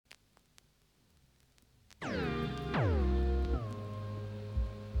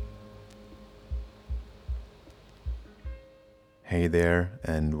Hey there,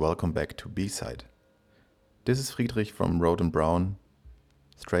 and welcome back to B-Side. This is Friedrich from Road and Brown,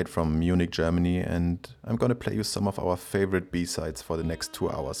 straight from Munich, Germany, and I'm gonna play you some of our favorite B-Sides for the next 2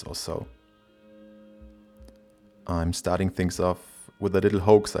 hours or so. I'm starting things off with a little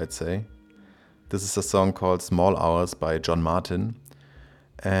hoax, I'd say. This is a song called Small Hours by John Martin,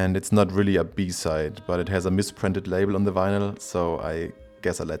 and it's not really a B-side, but it has a misprinted label on the vinyl, so I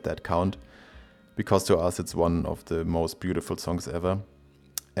guess I let that count, because to us it's one of the most beautiful songs ever.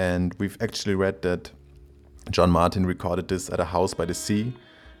 And we've actually read that John Martin recorded this at a house by the sea,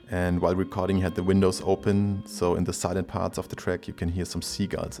 and while recording he had the windows open, so in the silent parts of the track you can hear some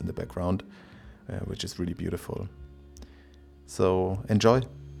seagulls in the background, which is really beautiful. So enjoy!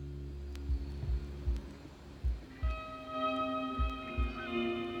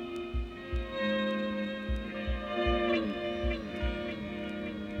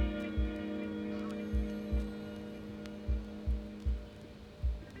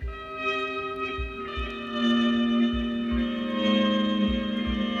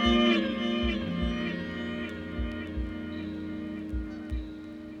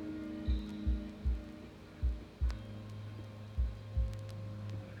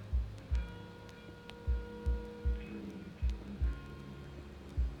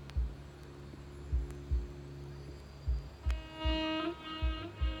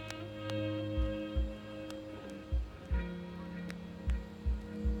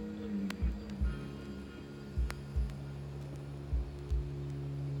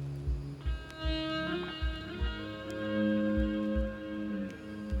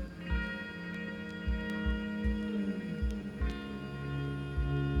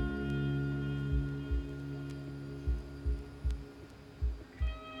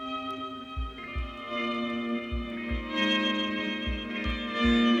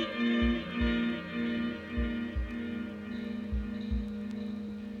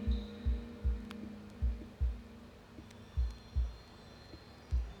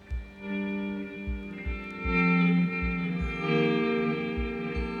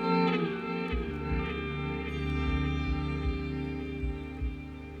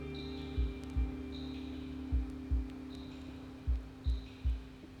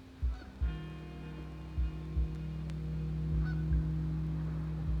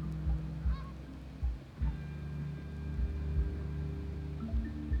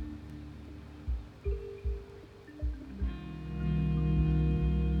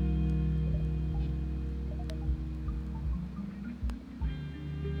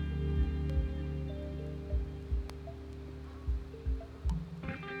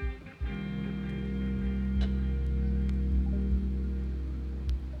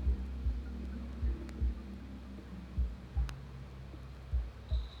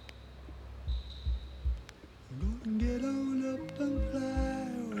 Get on up and fly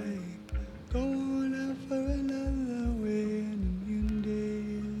away. Go on out for another way. And the new day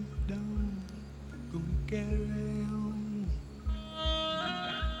is done. Gonna carry on.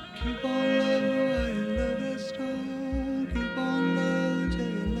 Keep on loving while your love is strong. Keep on loving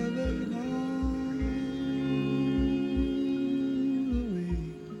till your love is gone away.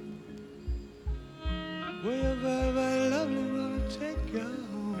 Wherever lovely wanna take you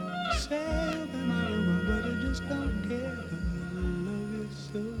home. Sail them out of my but I just don't care. 'Cause I love you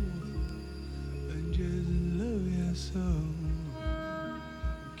so. I just love you so.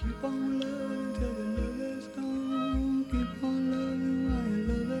 Keep on loving till the love is gone. Keep on loving while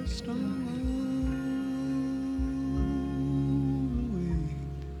your love is strong. Away.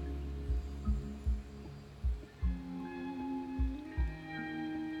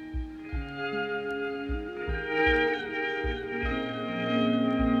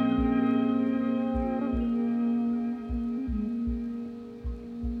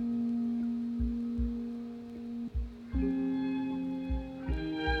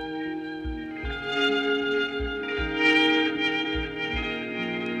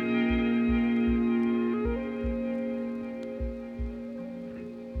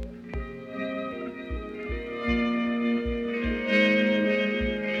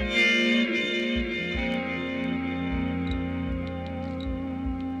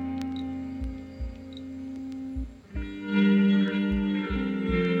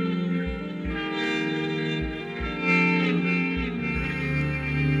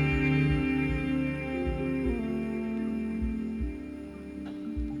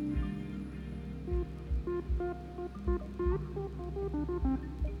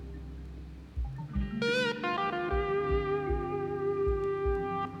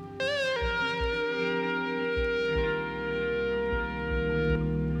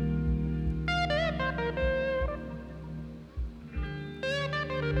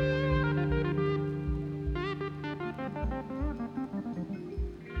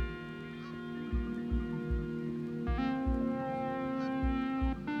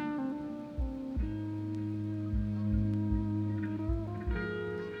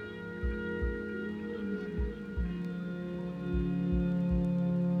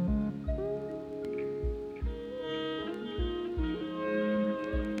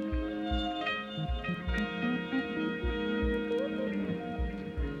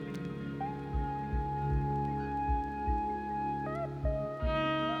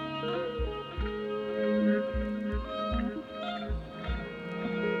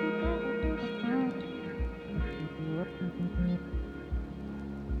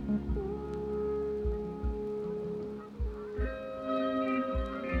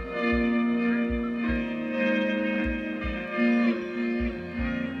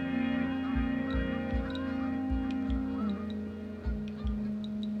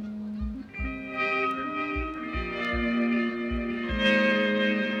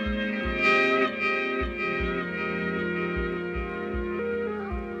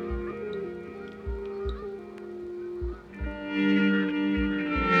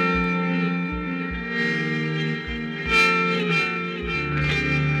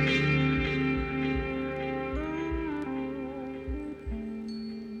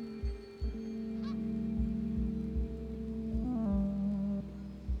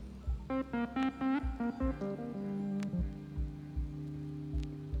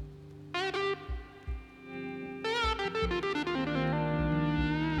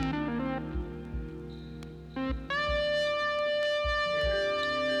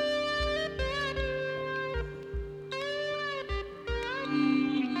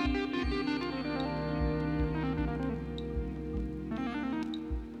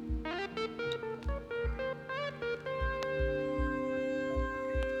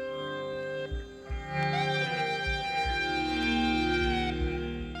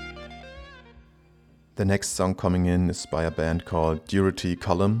 The next song coming in is by a band called Durity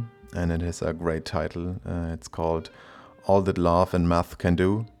Column, and it has a great title. It's called All That Love and Math Can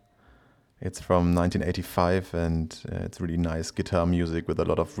Do. It's from 1985, and it's really nice guitar music with a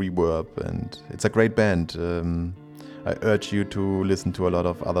lot of reverb, and it's a great band. I urge you to listen to a lot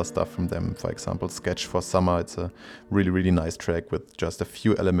of other stuff from them. For example, Sketch for Summer. It's a really, really nice track with just a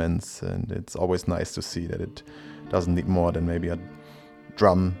few elements, and it's always nice to see that it doesn't need more than maybe a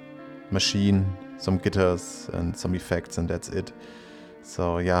drum machine, some guitars and some effects, and that's it.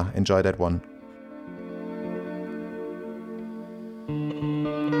 So yeah, enjoy that one.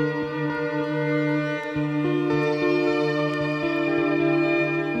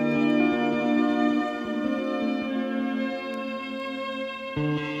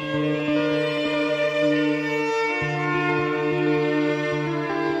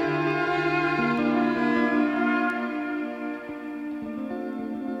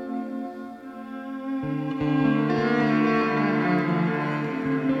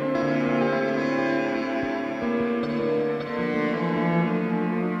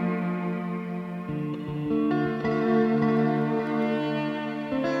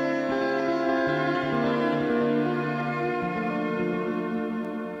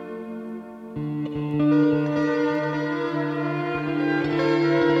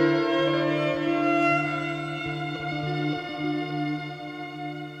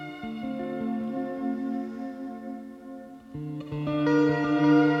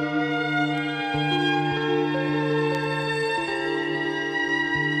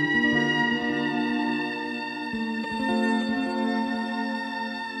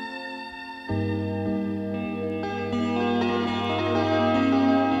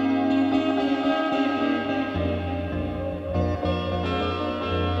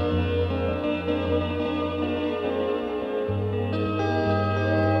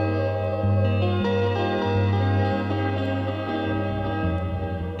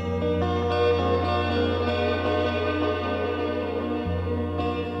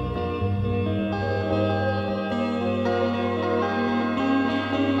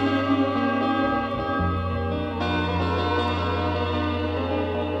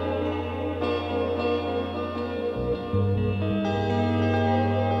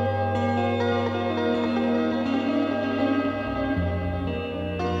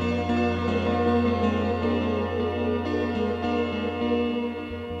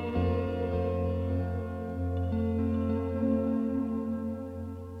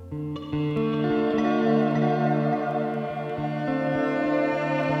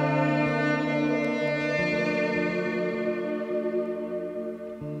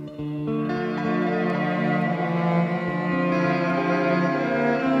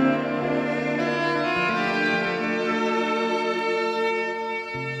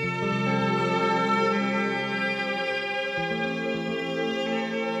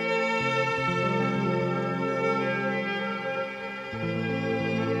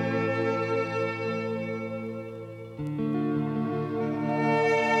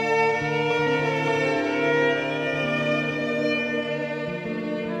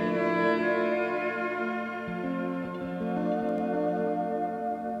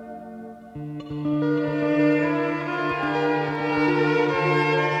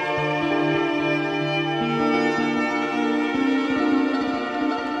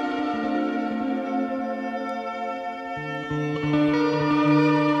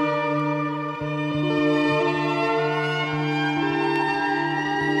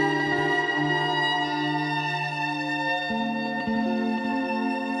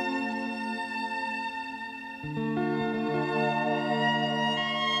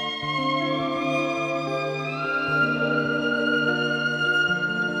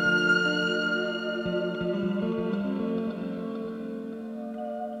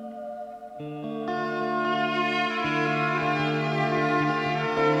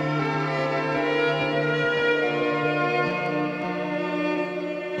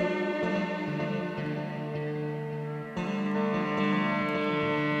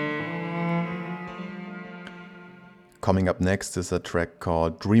 Coming up next is a track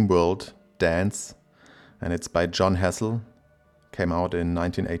called Dreamworld Dance, and it's by Jon Hassell. Came out in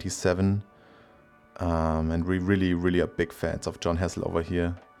 1987, and we really are big fans of Jon Hassell over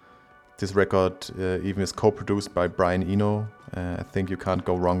here. This record even is co-produced by Brian Eno. I think you can't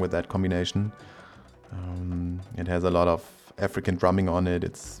go wrong with that combination. It has a lot of African drumming on it.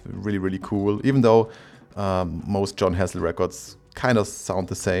 It's really cool, even though most Jon Hassell records kind of sound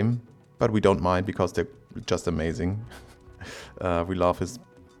the same, but we don't mind because they're just amazing. We love his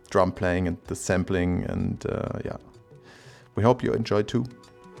drum playing and the sampling, and yeah, we hope you enjoy too.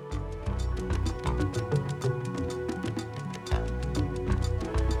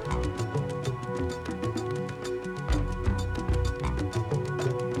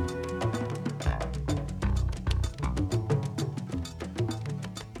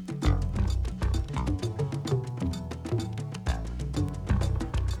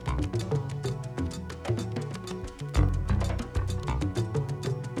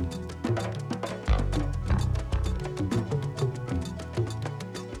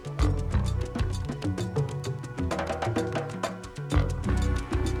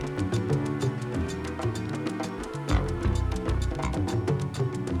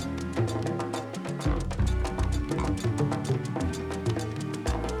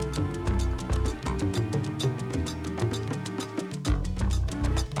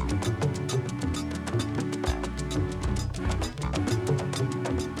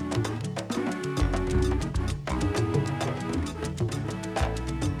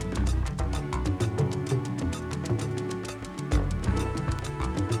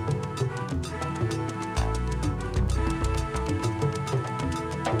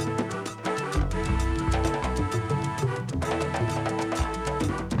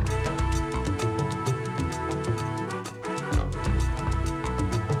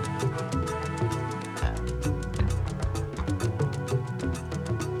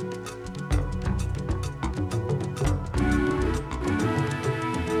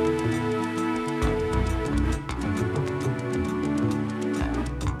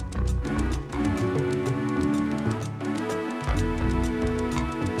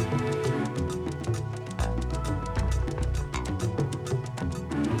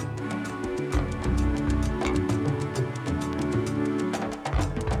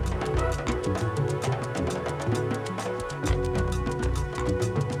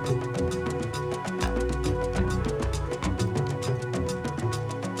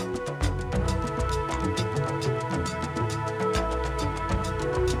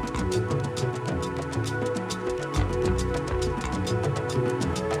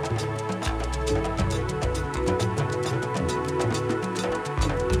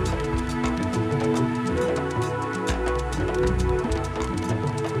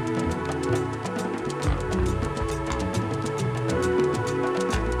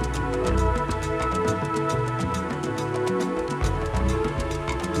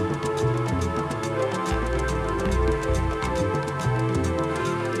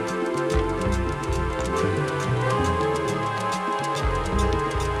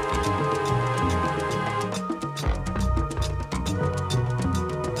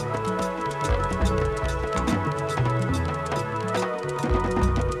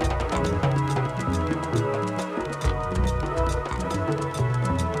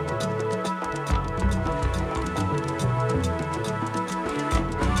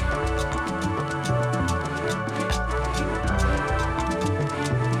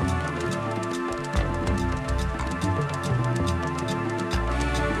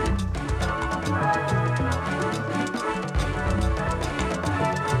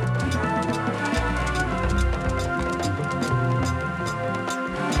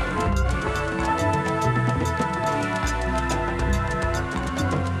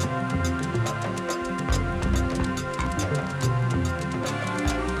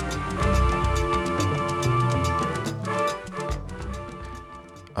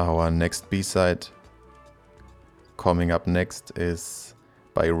 Our next B-side coming up next is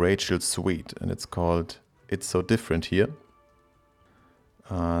by Rachel Sweet, and it's called It's So Different Here.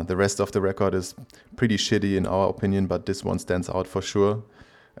 The rest of the record is pretty shitty in our opinion, but this one stands out for sure.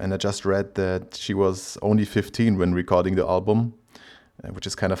 And I just read that she was only 15 when recording the album, which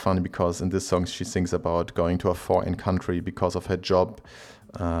is kind of funny because in this song she sings about going to a foreign country because of her job.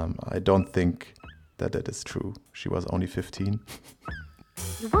 I don't think that is true. She was only 15.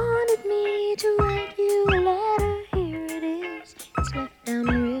 You wanted me to write you a letter, here it is. It's left down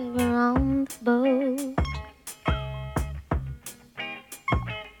the river on the boat.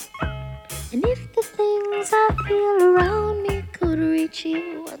 And if the things I feel around me could reach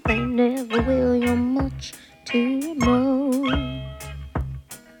you, well, they never will, you're much too remote.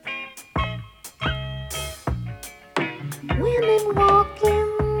 Women walk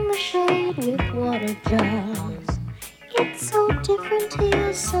in the shade with water jars. It's so different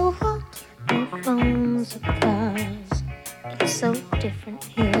here, so hot, no phones or cars. It's so different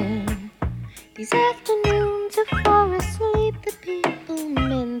here. These afternoons are far asleep, the people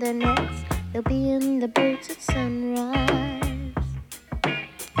mend their nets. They'll be in the boats at sunrise.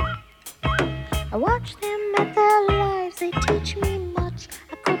 I watch them at their lives, they teach me much.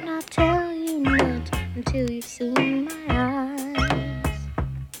 I could not tell you not until you've seen my eyes.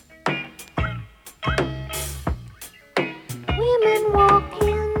 Women walk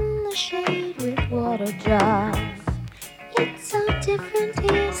in the shade with water jars. It's so different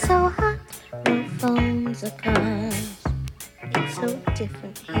here, so hot, no phones or cars. It's so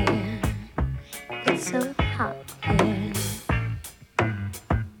different here. It's so hot here.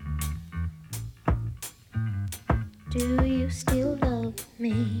 Do you still love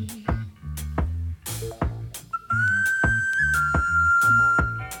me?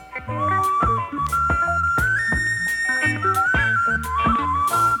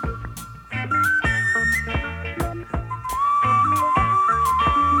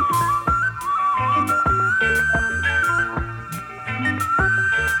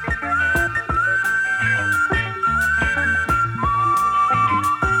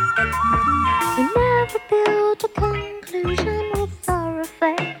 Build a conclusion with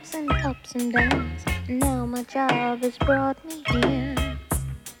thoroughfares and ups and downs. Now my job has brought me here.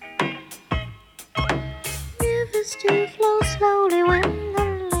 Rivers do flow slowly when the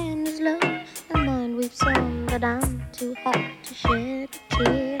land is low. The mind weeps on, but I'm too hot to shed a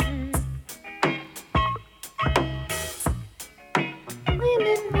tear.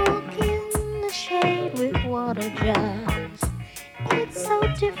 Women walk in the shade with water jars. It's so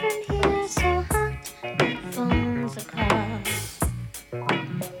different here, so hot. Phones or cars.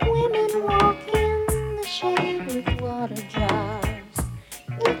 Women walk in the shade with water jars.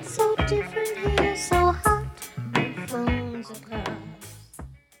 It's so different here, so hot. Phones or cars.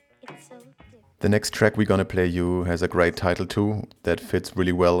 It's so different. The next track we're gonna play you has a great title too that fits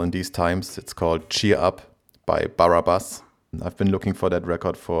really well in these times. It's called Cheer Up by Barabbas. I've been looking for that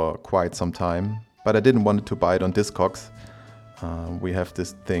record for quite some time, but I didn't want to buy it on Discogs. We have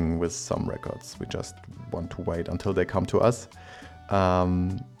this thing with some records. We just want to wait until they come to us.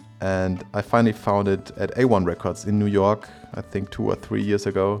 And I finally found it at A1 Records in New York, I think 2 or 3 years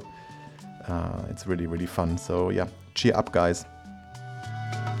ago. It's really, really fun. So yeah, cheer up, guys.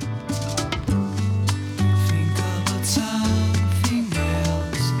 Think about something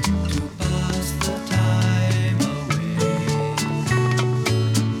else to pass the time away.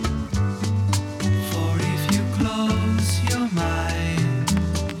 For if you close your mind,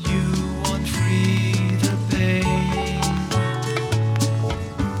 you won't free the pain.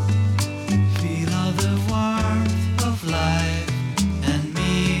 Feel all the warmth of life and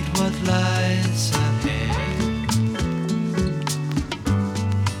meet what lies ahead.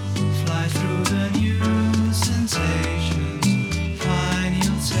 Fly through the new sensations, find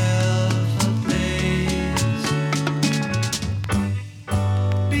yourself a place.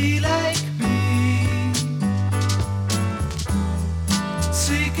 Be like me,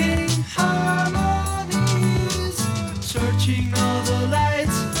 seeking harmonies, searching all the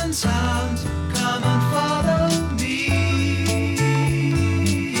lights and sounds. Come and follow me,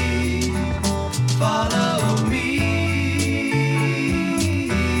 follow me.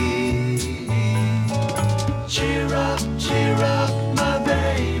 Cheer up, my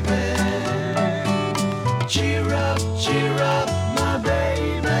baby. Cheer up, my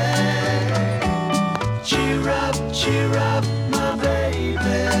baby.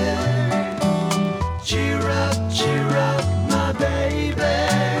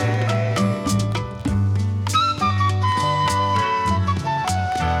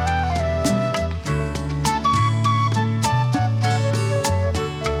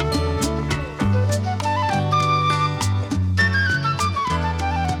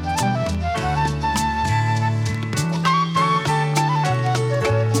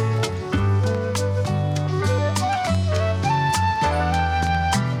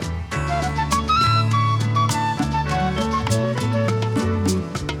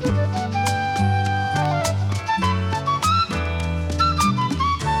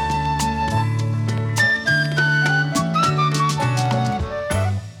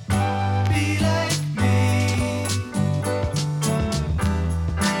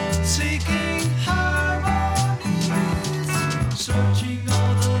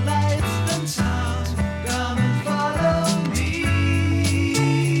 all the lights and stars. Come and follow me.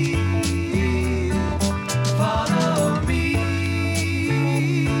 Follow me.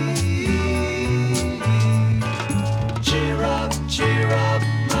 Cheer up,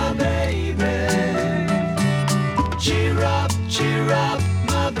 my baby. Cheer up,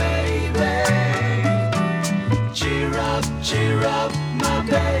 my baby. Cheer up, my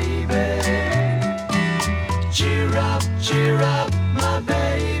baby. Cheer up, my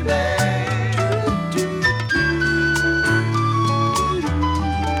baby.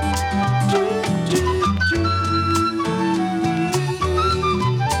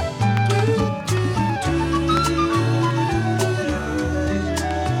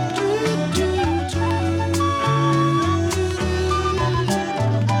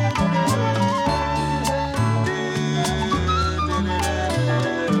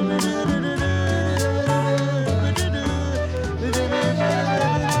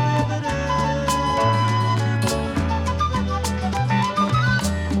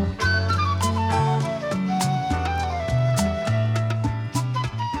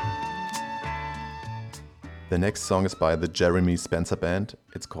 The next song is by the Jeremy Spencer Band.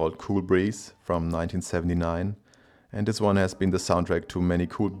 It's called Cool Breeze from 1979. And this one has been the soundtrack to many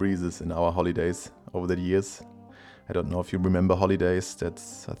cool breezes in our holidays over the years. I don't know if you remember holidays.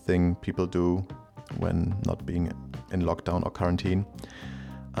 That's a thing people do when not being in lockdown or quarantine.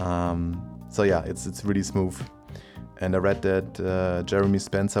 So yeah, it's really smooth. And I read that Jeremy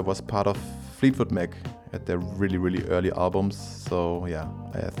Spencer was part of Fleetwood Mac at their really, really early albums. So yeah,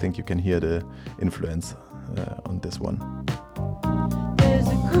 I think you can hear the influence on this one. There's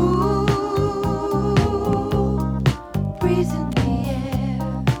a cool breeze in the air.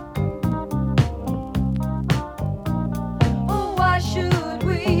 Oh, why should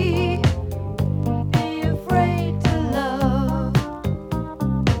we be afraid to love?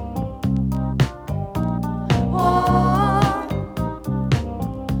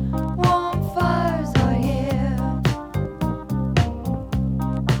 Warm fires are here.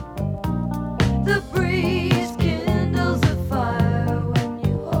 The breeze kindles a fire when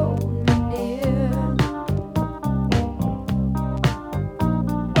you hold me near.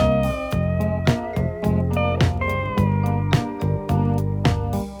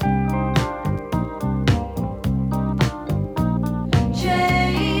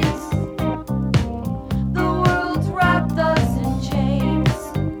 Chains, the world's wrapped us in chains.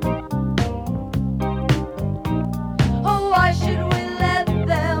 Oh, why should we let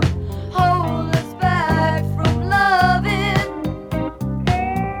them hold us back from loving?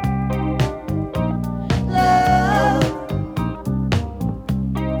 Love,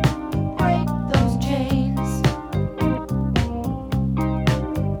 break those chains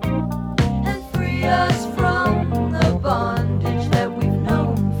and free us from the bondage that we've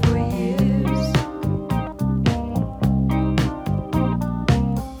known for years.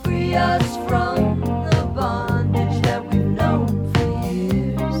 Free us from the bondage that we've known for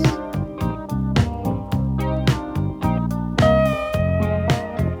years.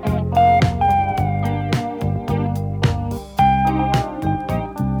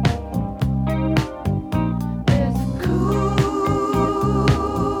 There's a cool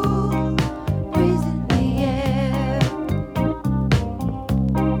breeze in the air,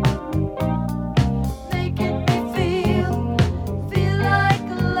 making me feel like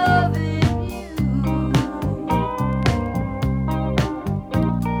loving you.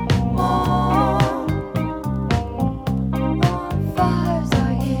 Warm fires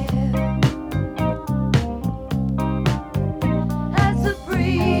are here. As the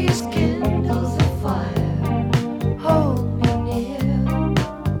breeze kindles a fire, hold me near.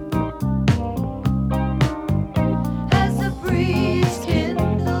 As the breeze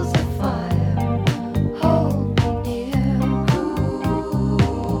kindles a fire, hold me near. Cool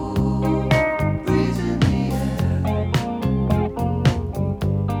breeze in the air.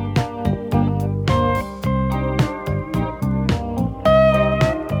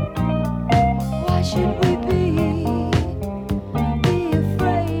 Why should we be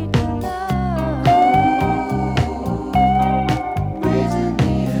afraid to love? Breeze in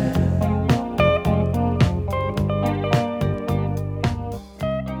the air.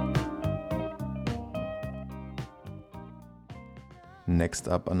 Next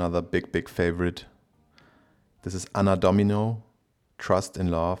up, another big favorite. This is Anna Domino, Trust in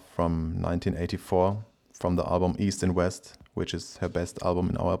Love from 1984, from the album East and West, which is her best album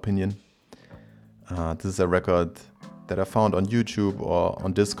in our opinion. This is a record that I found on YouTube or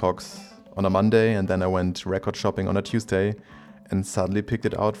on Discogs on a Monday, and then I went record shopping on a Tuesday and suddenly picked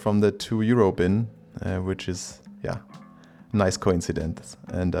it out from the €2 bin, which is, yeah, nice coincidence,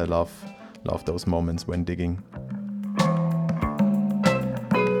 and I love those moments when digging.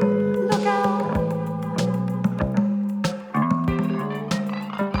 Look out.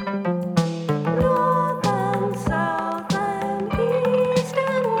 North and south and east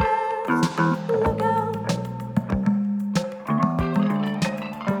and west. Look out.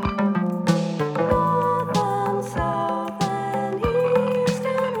 North and south and east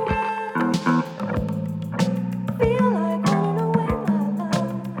and west. Feel like running away, my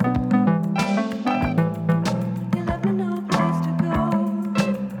love. You left me no place to go.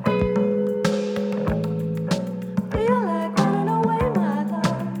 Feel like running away, my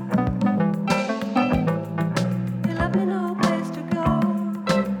love. You left me no place to go.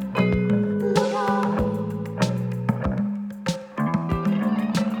 Look out.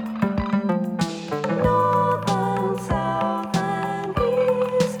 North and south and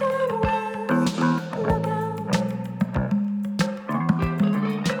east and west. Look out.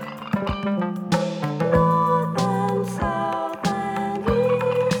 North and south and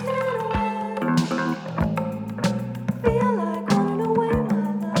east and west. Feel like running away, my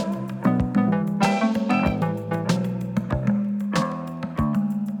love.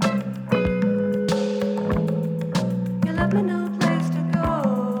 You left me no place to go.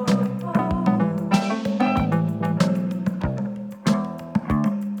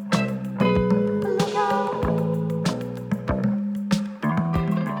 Look out.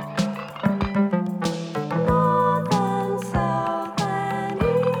 North and south and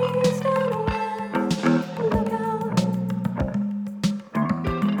east and west. Look out.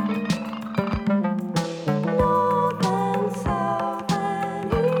 North and south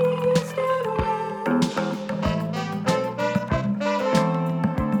and east and west. Look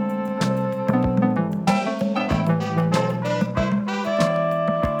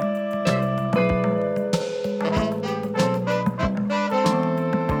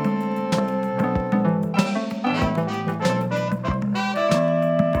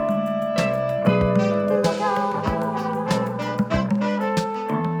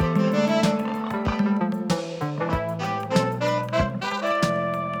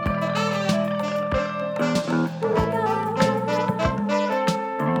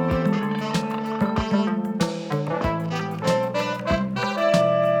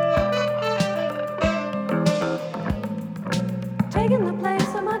Taking the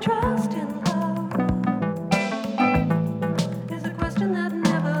place of my trust in love is a question that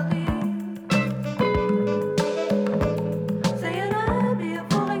never leaves. Saying I'd be a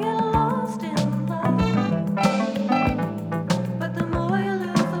fool to get lost in love, but the more you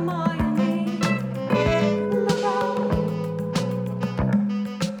lose, the more you need. Look out.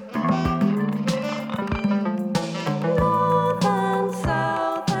 North and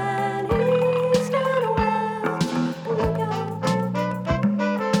south and east and west. Look out.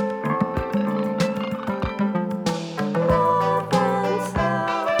 North and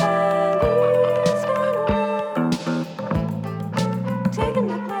south and east and west. Taking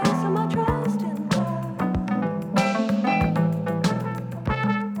the place of my trust in love.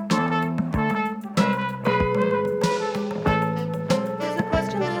 Is a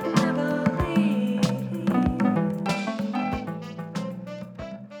question that never leaves.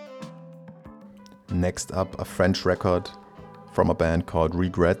 Next up, a French record from a band called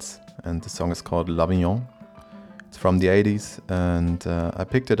Regrets, and the song is called L'Avignon. It's from the 80s, and I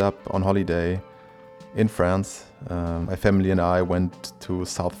picked it up on holiday in France. My family and I went to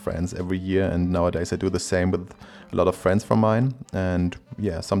South France every year, and nowadays I do the same with a lot of friends from mine. And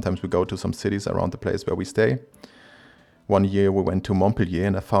yeah, sometimes we go to some cities around the place where we stay. One year we went to Montpellier,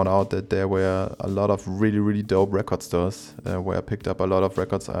 and I found out that there were a lot of really, really dope record stores where I picked up a lot of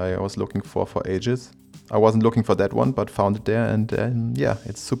records I was looking for ages. I wasn't looking for that one, but found it there, and yeah,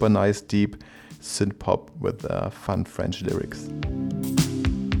 it's super nice, deep synth pop with fun French lyrics.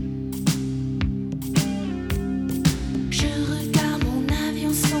 Je regarde mon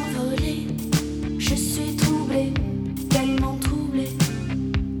avion s'envoler. Je suis troublée, tellement troublée.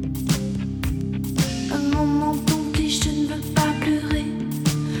 Un moment tombé, je ne veux pas pleurer.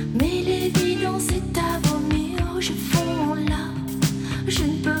 Mais l'évidence est à vomir. Je fonds là, je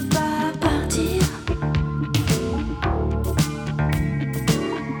ne peux pas partir.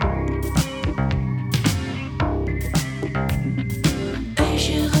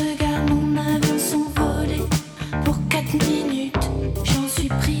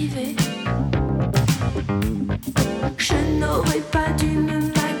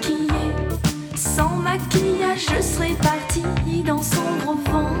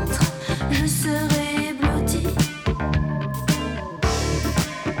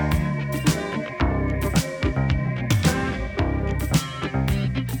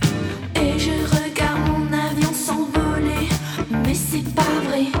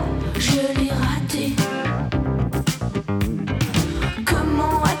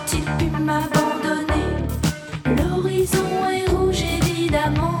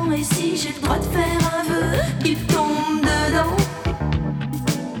 maman. Et si j'ai le droit de faire un vœu qui tombe dedans.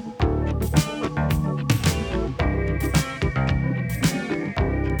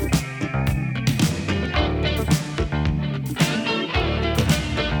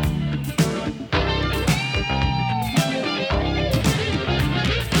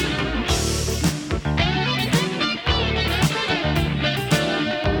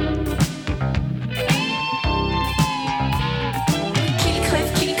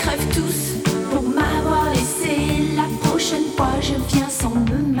 Qu'ils crèvent tous pour m'avoir laissé. La prochaine fois je viens sans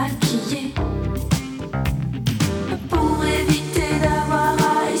me maquiller, pour éviter d'avoir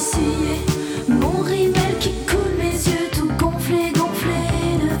à essuyer mon rimel qui coule, mes yeux tout gonflés,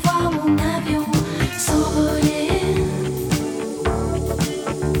 gonflés, de voir mon avion s'envoler.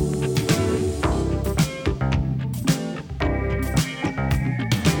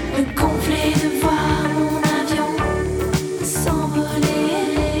 Gonflé de voir mon avion s'envoler.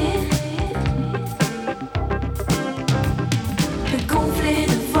 Gonflé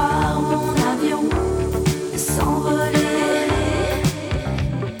de voir mon avion s'envoler.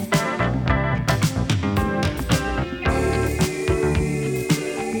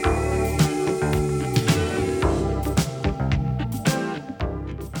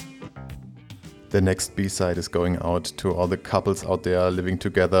 The next B-side is going out to all the couples out there living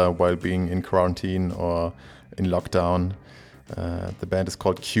together while being in quarantine or in lockdown. The band is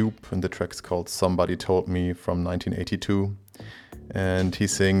called Cube and the track is called Somebody Told Me from 1982. And he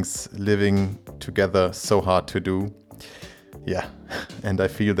sings, living together so hard to do. Yeah, and I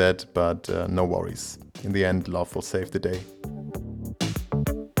feel that, but no worries. In the end, love will save the day.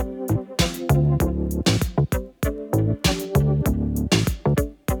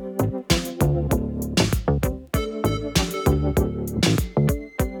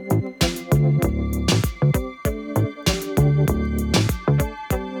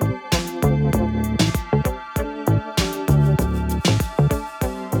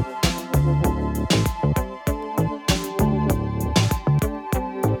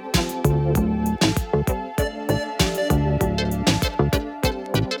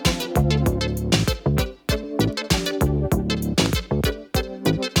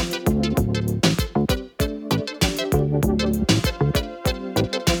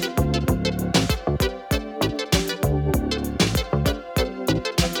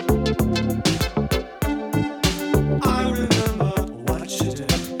 I remember what you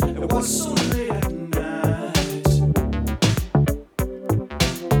did. It was so late at night.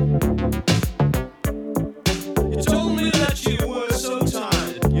 You told me that you were so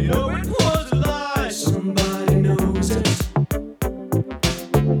tired. You know it was a lie. Somebody knows it.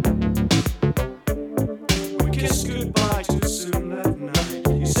 We kissed goodbye too soon that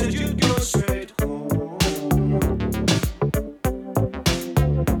night. You said you'd go straight home.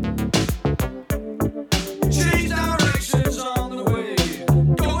 Change directions on the way,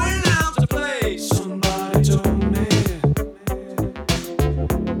 going out to play. Somebody told me.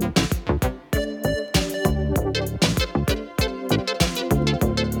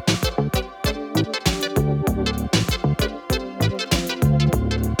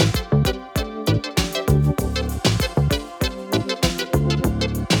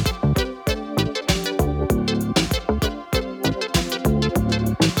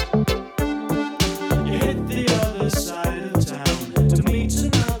 You hit the other side of town to meet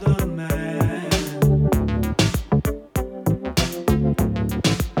another man.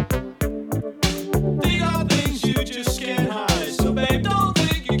 These are things you just can't hide, so babe, don't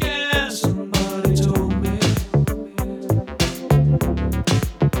think you can. Somebody told me.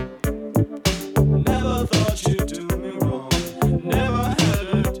 Never thought you'd do me wrong. Never had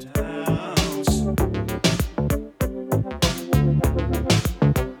a doubt.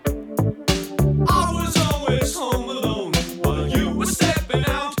 I was always home alone while you were stepping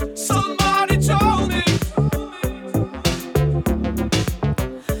out. Somebody told me.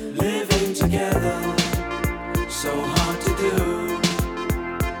 Living together, so hard to do.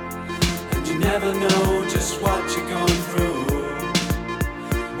 And you never know just what you're going through.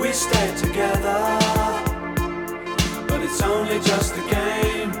 We stay together, but it's only just a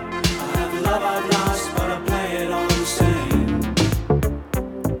game. I have love I've lost, but I play it all the same.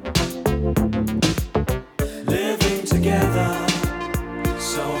 Living together,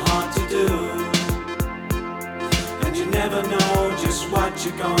 so hard to do. And you never know just what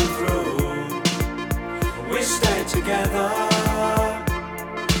you're going through. We stay together,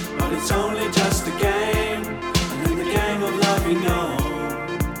 but it's only just a game. And in the game of love, you know,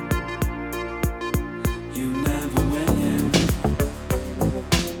 you never win.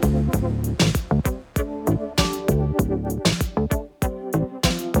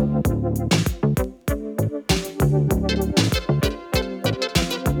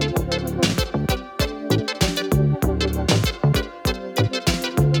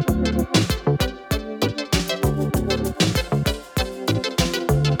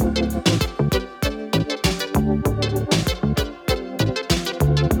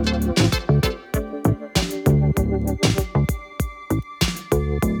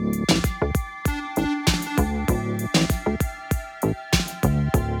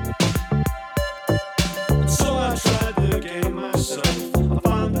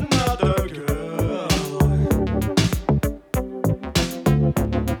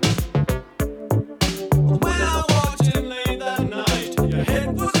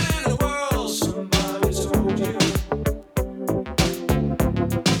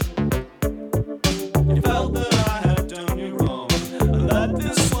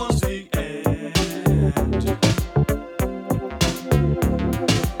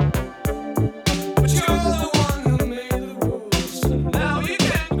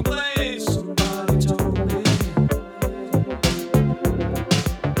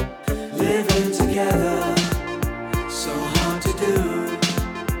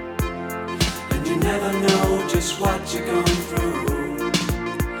 just what you're going through.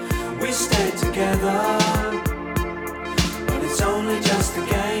 We stay together, but it's only just a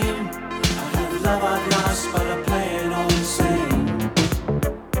game. I have love I've lost, but I play it all the same.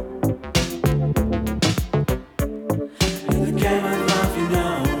 In the game of love, you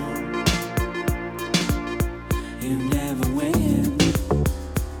know, you never win.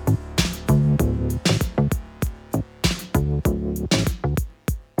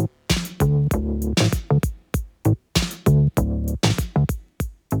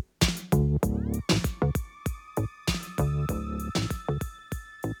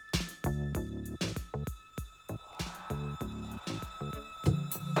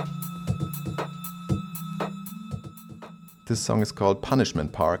 This song is called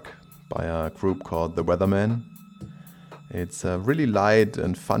Punishment Park by a group called The Weathermen. It's a really light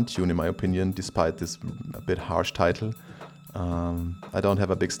and fun tune in my opinion, despite this a bit harsh title. I don't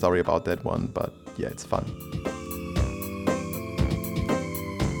have a big story about that one, but yeah, it's fun.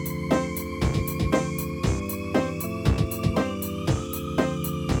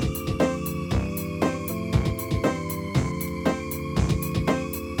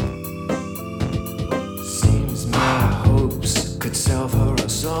 Seems my hopes could salve her a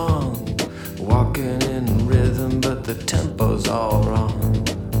song, walking in rhythm, but the tempo's all wrong.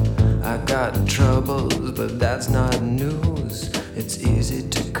 I got troubles, but that's not news. It's easy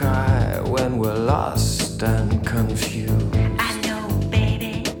to cry when we're lost and confused. I know,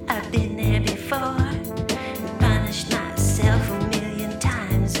 baby, I've been there before. Punished myself a million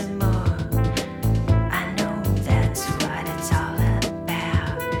times or more. I know that's what it's all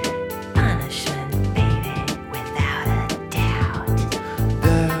about. Punishment, baby, without a doubt.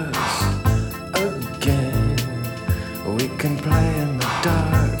 There's a game we can play in the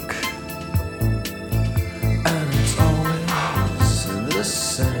dark, and it's always the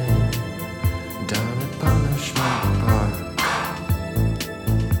same down at Punishment Park.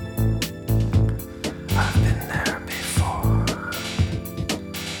 I've been there before,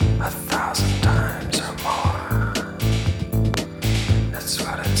 1,000 times or more. That's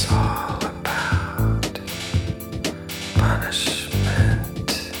what it's all about. Punishment.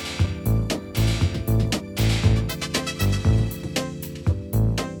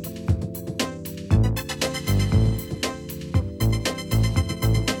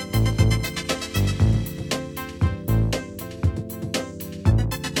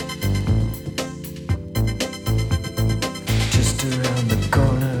 Just around the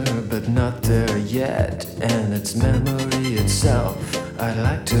corner, but not there yet. And it's memory itself I'd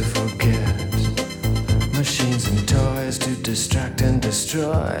like to forget. Machines and toys to distract and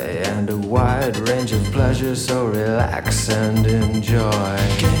destroy, and a wide range of pleasure, so relax and enjoy.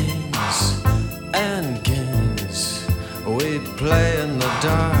 Games and games we play in the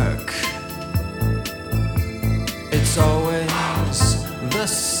dark. It's always the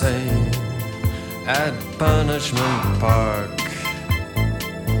same at Punishment Park.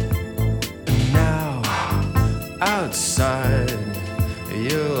 And now, outside,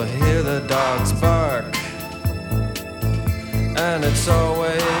 you'll hear the dogs bark. And it's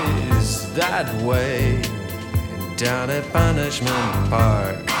always that way down at Punishment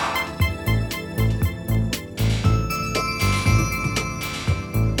Park.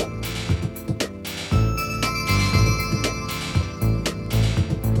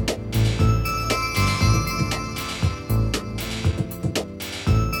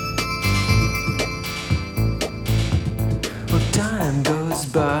 Well, time goes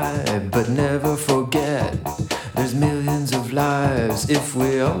by, but never forget. There's millions of lives if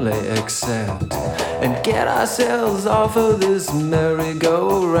we only accept and get ourselves off of this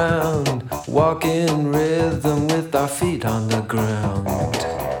merry-go-round. Walk in rhythm with our feet on the ground.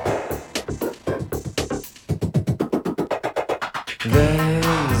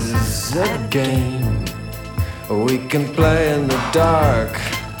 There's a game we can play in the dark,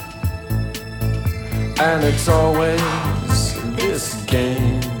 and it's always this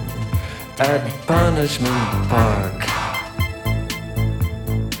game at Punishment Park.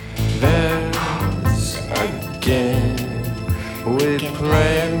 There's a game we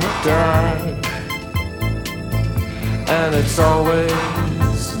play in the dark, and it's always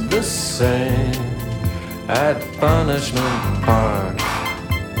the same at Punishment Park.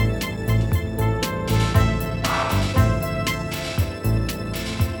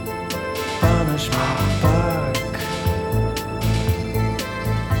 Punishment Park.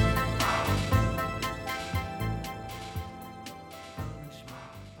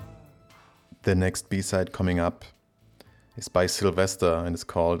 The next B-side coming up is by Sylvester and it's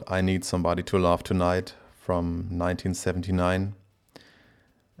called I Need Somebody to Love Tonight from 1979.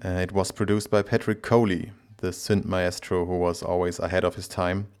 It was produced by Patrick Coley, the synth maestro who was always ahead of his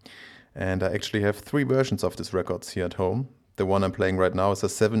time. And I actually have 3 versions of this records here at home. The one I'm playing right now is a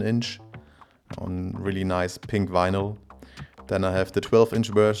 7-inch on really nice pink vinyl. Then I have the 12-inch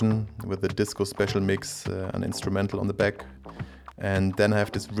version with the disco special mix, an instrumental on the back. And then I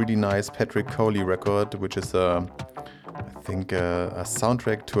have this really nice Patrick Coley record, which is I think a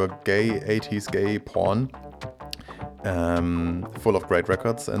soundtrack to a 80s gay porn, full of great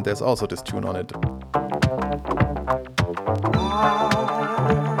records. And there's also this tune on it.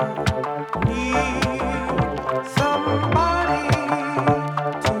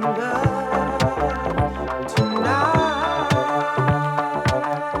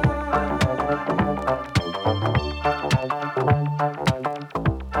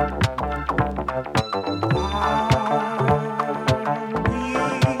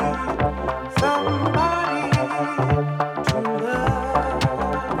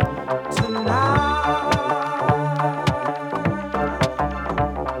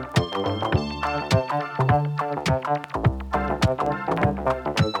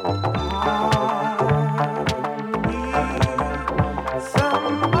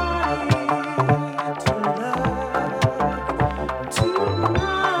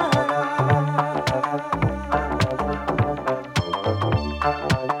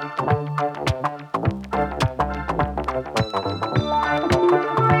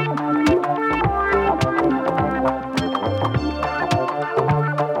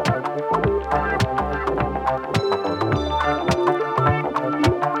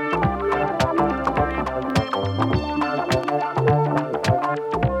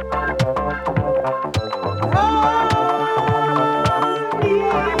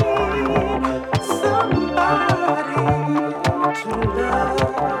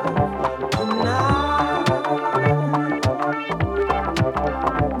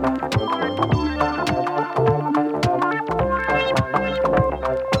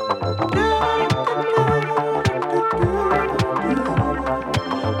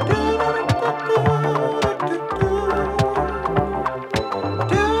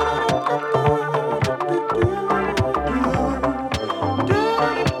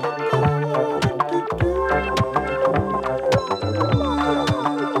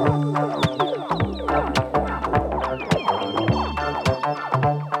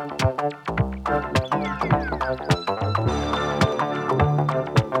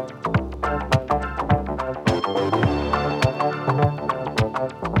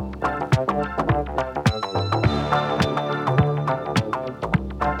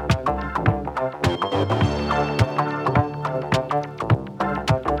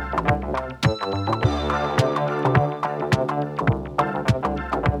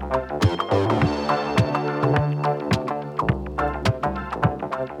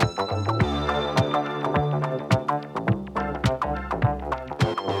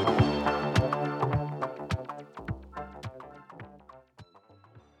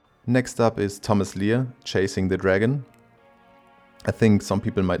 Next up is Thomas Lear, Chasing the Dragon. I think some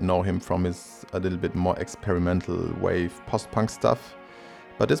people might know him from his a little bit more experimental wave post-punk stuff.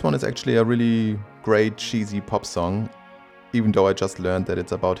 But this one is actually a really great cheesy pop song, even though I just learned that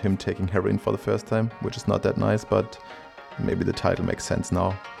it's about him taking heroin for the first time, which is not that nice, but maybe the title makes sense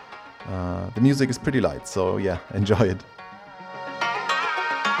now. The music is pretty light, so yeah, enjoy it.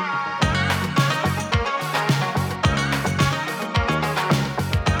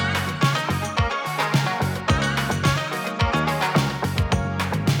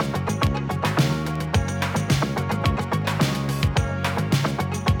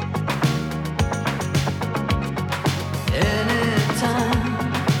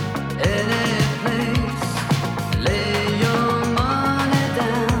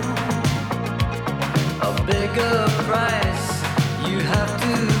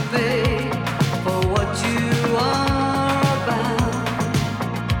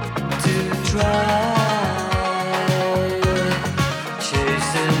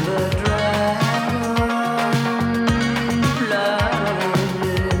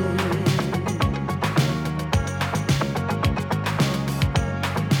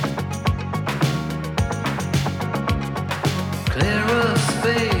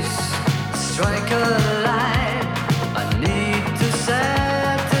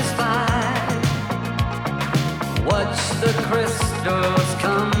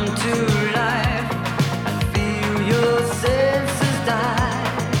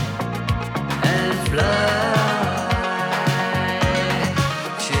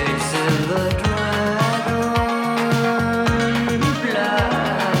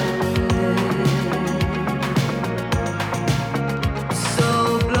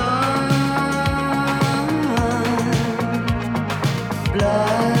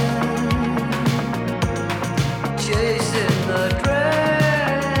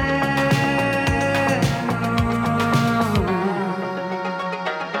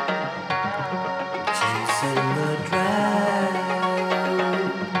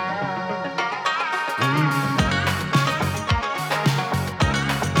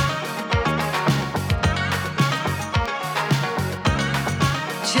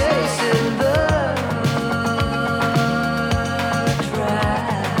 chasing the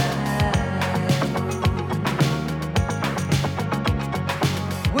dragon.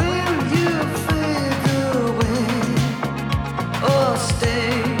 Will you fade away or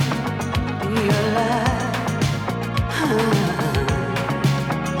stay alive?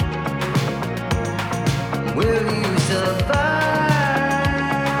 Will you survive?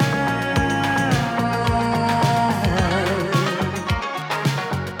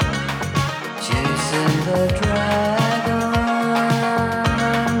 Chasing the dragonfly.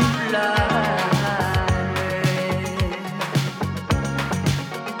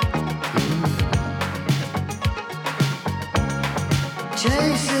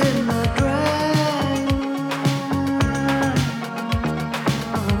 Chasing the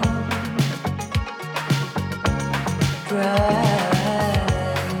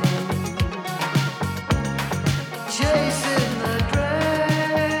chasing the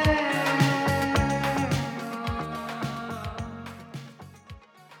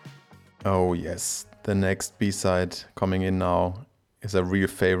Oh yes, the next B-side coming in now is a real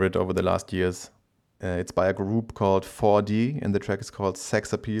favorite over the last years. It's by a group called 4D and the track is called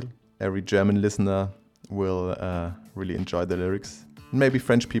Sex Appeal. Every German listener will really enjoy the lyrics. Maybe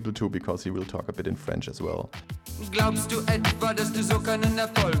French people too, because he will talk a bit in French as well. Glaubst du etwa, dass du so keinen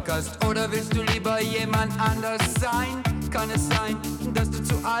Erfolg hast? Oder willst du lieber jemand anders sein? Kann es sein, dass du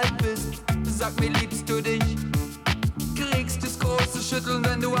zu alt bist? Sag mir, liebst du dich? Kriegst das große Schütteln,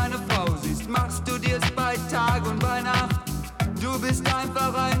 wenn du eine Frau siehst? Machst du dir's bei Tag und bei Nacht? Du bist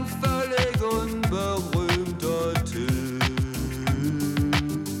einfach ein völlig unberühmter Typ.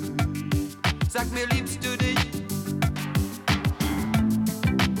 Sag mir, liebst du dich?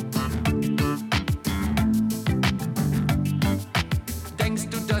 Denkst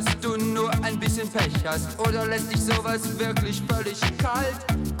du, dass du nur ein bisschen Pech hast? Oder lässt dich sowas wirklich völlig kalt?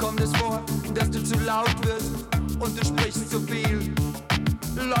 Kommt es vor, dass du zu laut wirst und du sprichst zu viel?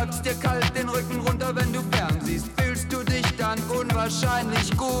 Läufst dir kalt den Rücken runter, wenn du fernsiehst? Fühlst du dich dann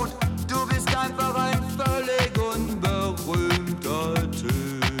unwahrscheinlich gut? Du bist einfach ein völlig unberühmter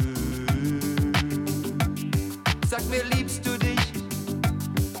Typ. Sag mir, liebst du dich?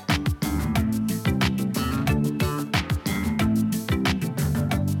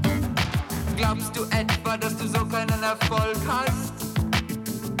 Glaubst du etwa, dass du so keinen Erfolg hast?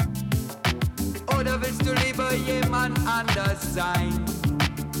 Oder willst du lieber jemand anders sein?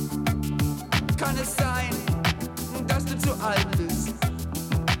 Kann es sein, dass du zu alt bist?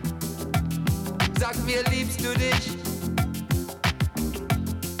 Sag mir, liebst du dich?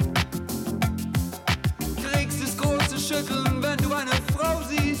 Kriegst das große Schütteln, wenn du eine Frau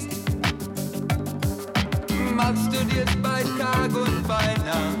siehst? Machst du dir's bei Tag und bei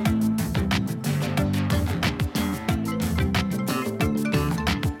Nacht?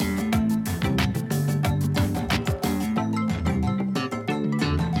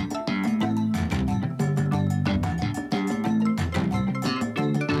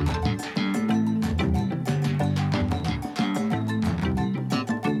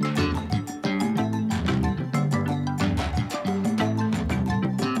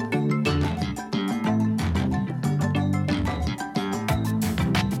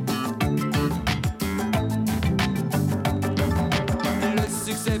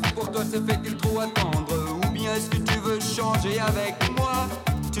 Se fait-il trop attendre? Ou bien est-ce que tu veux changer avec moi?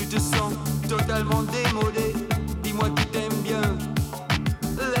 Tu te sens totalement démodé. Dis-moi, tu t'aimes bien.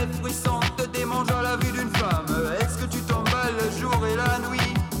 Les frissons te démangent à la vue d'une femme. Est-ce que tu t'emballes le jour et la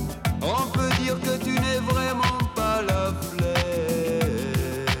nuit? On peut dire que tu n'es vraiment pas la flèche.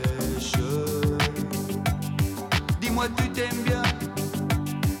 Dis-moi, tu t'aimes bien.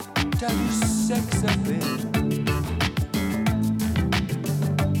 T'as du sexe à faire.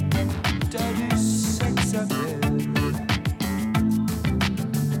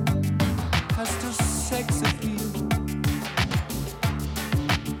 Hast du Sex appeal?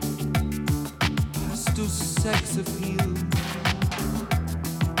 Hast du Sex appeal?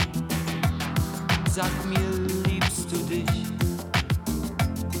 Sag mir, liebst du dich?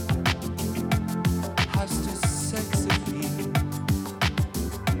 Hast du Sex appeal?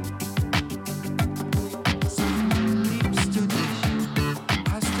 Sag mir, liebst du dich?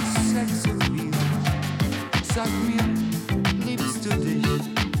 Hast du Sex appeal? Sag mir, liebst du dich?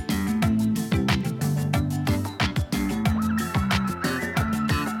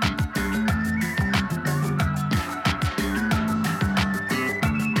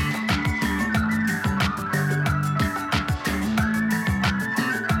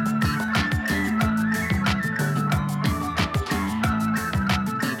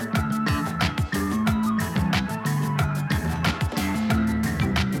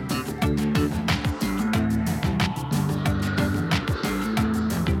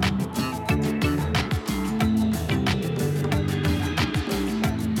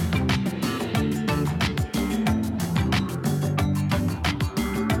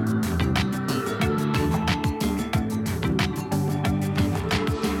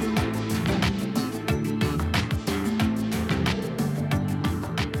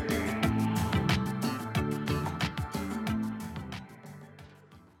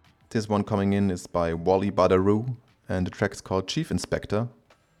 This one coming in is by Wally Badaroo, and the track is called Chief Inspector,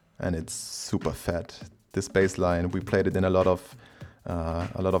 and it's super fat. This bass line, we played it in a lot of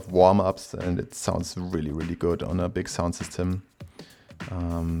warm-ups, and it sounds really, really good on a big sound system.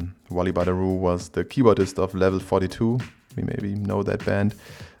 Wally Badaroo was the keyboardist of Level 42. We maybe know that band.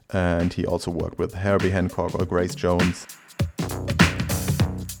 And he also worked with Herbie Hancock or Grace Jones.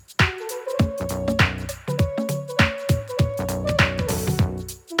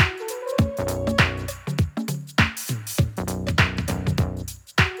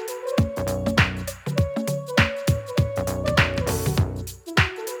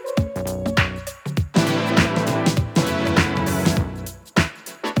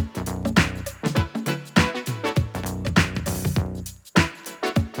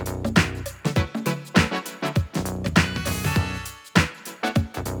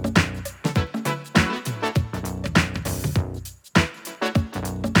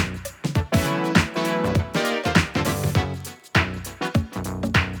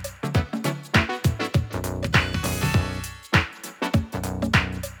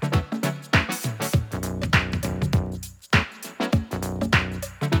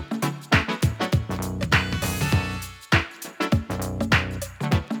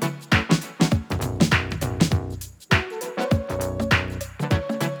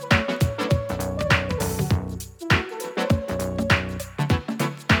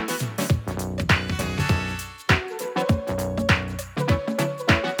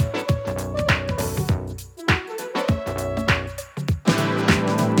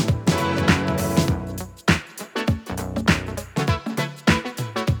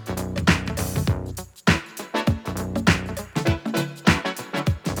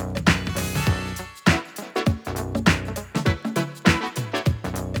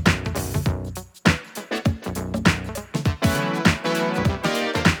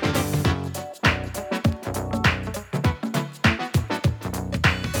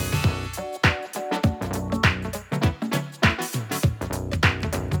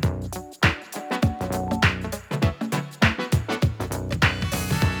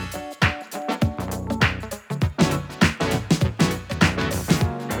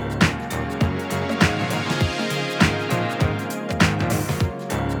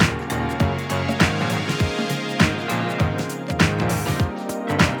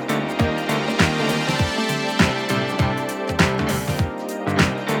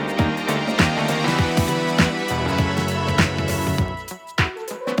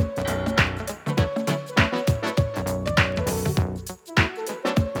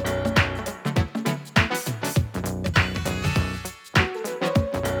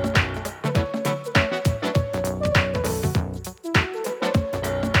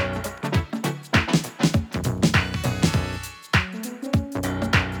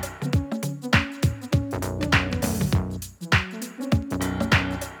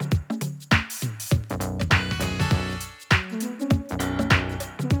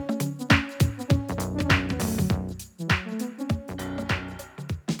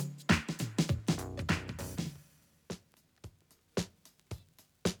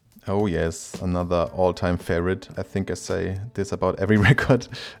 Oh yes, another all-time favorite. I think I say this about every record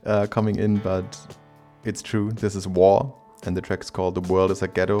coming in, but it's true. This is War, and the track is called The World is a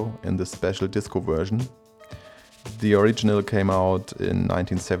Ghetto in the special disco version. The original came out in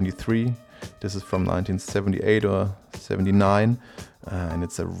 1973. This is from 1978 or 79, and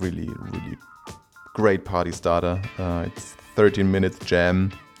it's a really, really great party starter. It's 13 minutes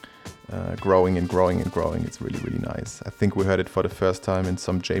jam. Growing and growing and growing. It's really, really nice. I think we heard it for the first time in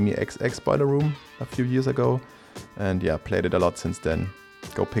some Jamie XX Boiler Room a few years ago. And yeah, played it a lot since then.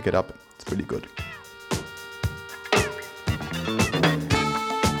 Go pick it up. It's really good.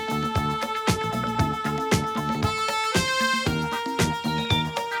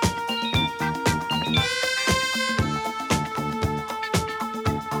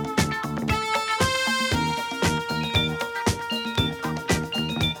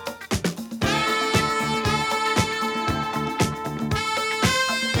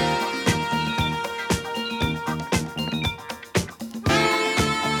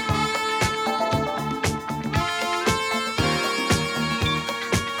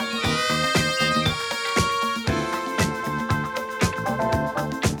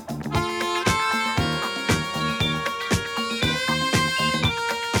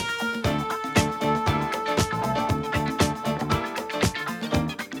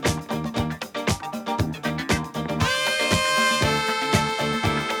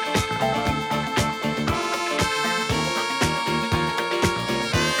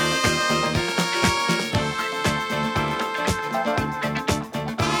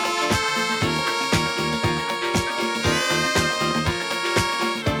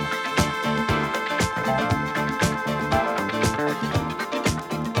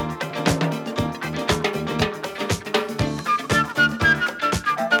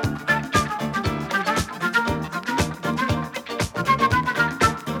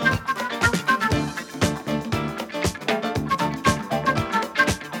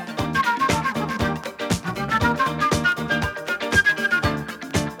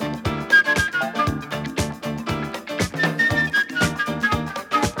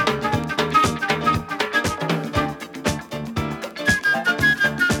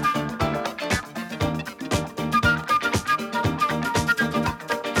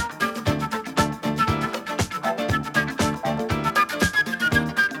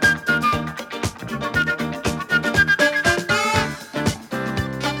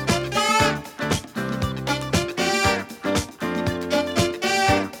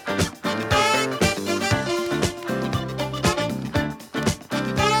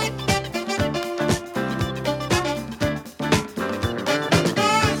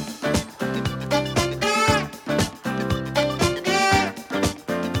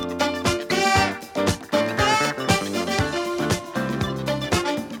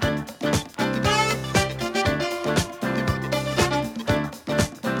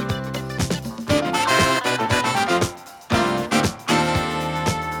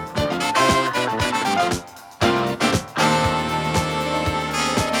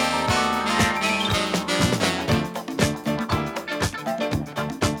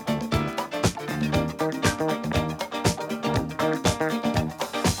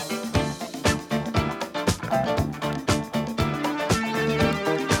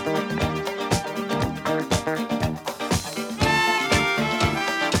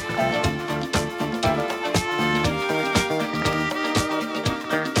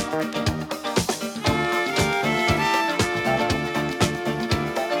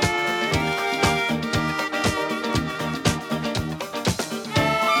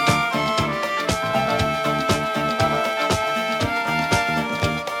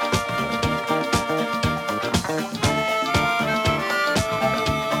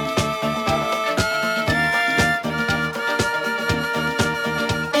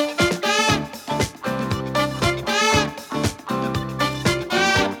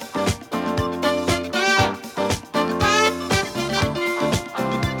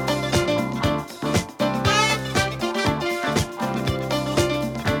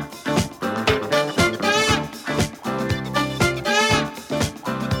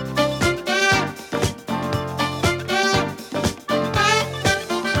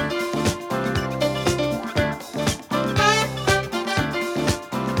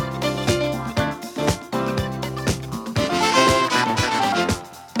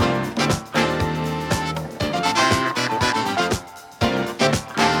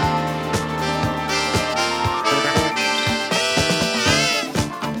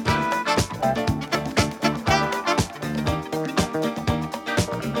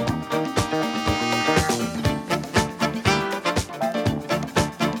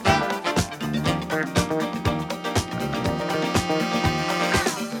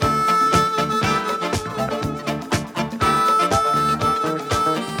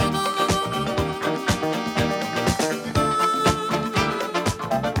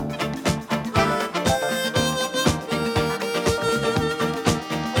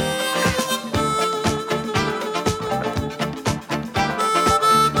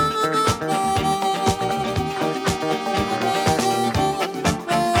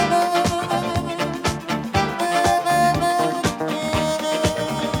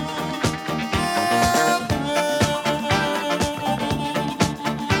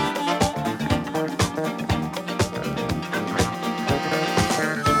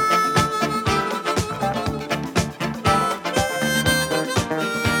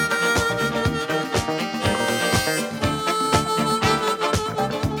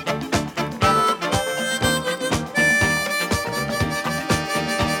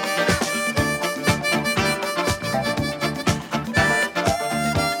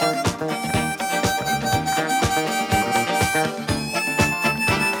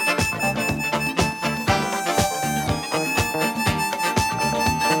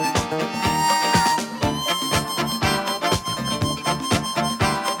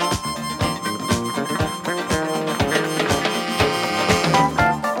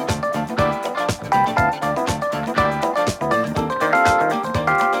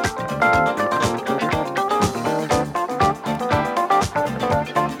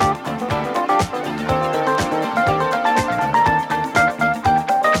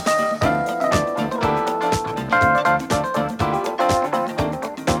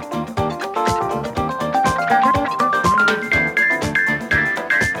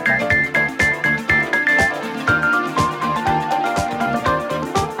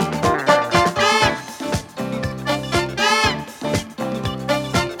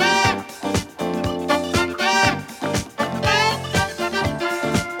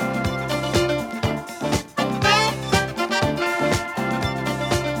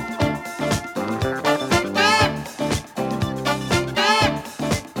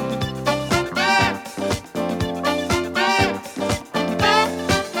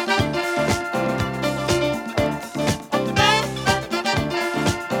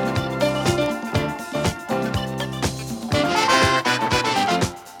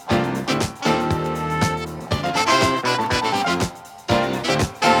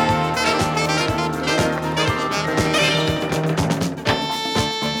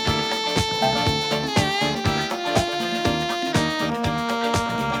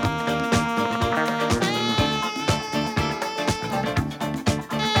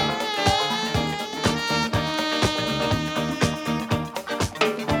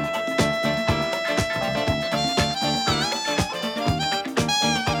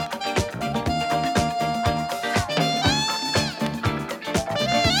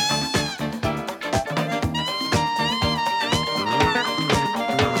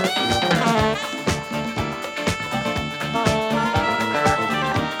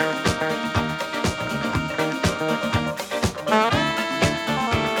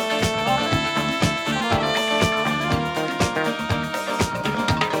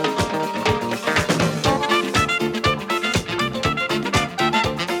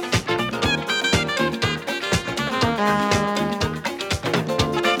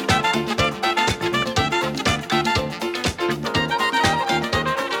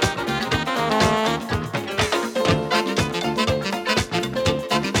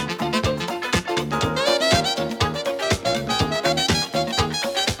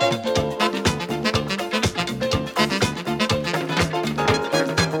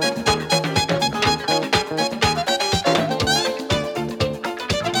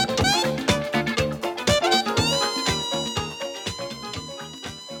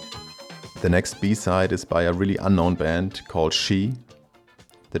 The next B-side is by a really unknown band called She.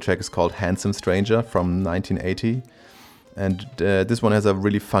 The track is called Handsome Stranger from 1980. And this one has a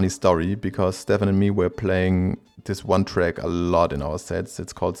really funny story because Stefan and me were playing this one track a lot in our sets.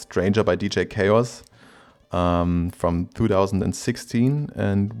 It's called Stranger by DJ Chaos from 2016.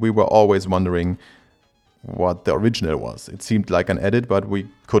 And we were always wondering what the original was. It seemed like an edit, but we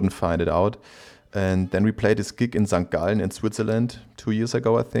couldn't find it out. And then we played this gig in St. Gallen in Switzerland 2 years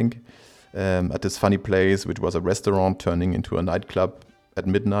ago, I think, at this funny place, which was a restaurant turning into a nightclub at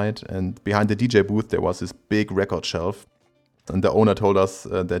midnight. And behind the DJ booth, there was this big record shelf. And the owner told us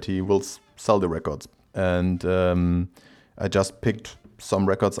that he will sell the records. And I just picked some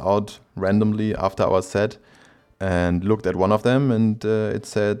records out randomly after our set and looked at one of them, and it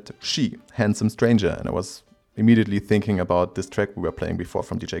said She, Handsome Stranger. And I was immediately thinking about this track we were playing before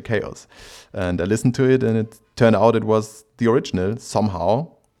from DJ Chaos. And I listened to it, and it turned out it was the original somehow.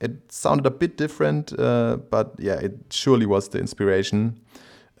 It sounded a bit different, but yeah, it surely was the inspiration.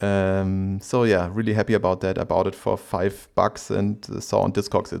 So yeah, really happy about that. I bought it for $5 and saw on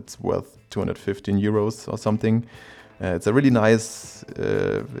Discogs it's worth 215 euros or something. It's a really nice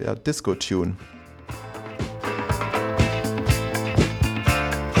disco tune.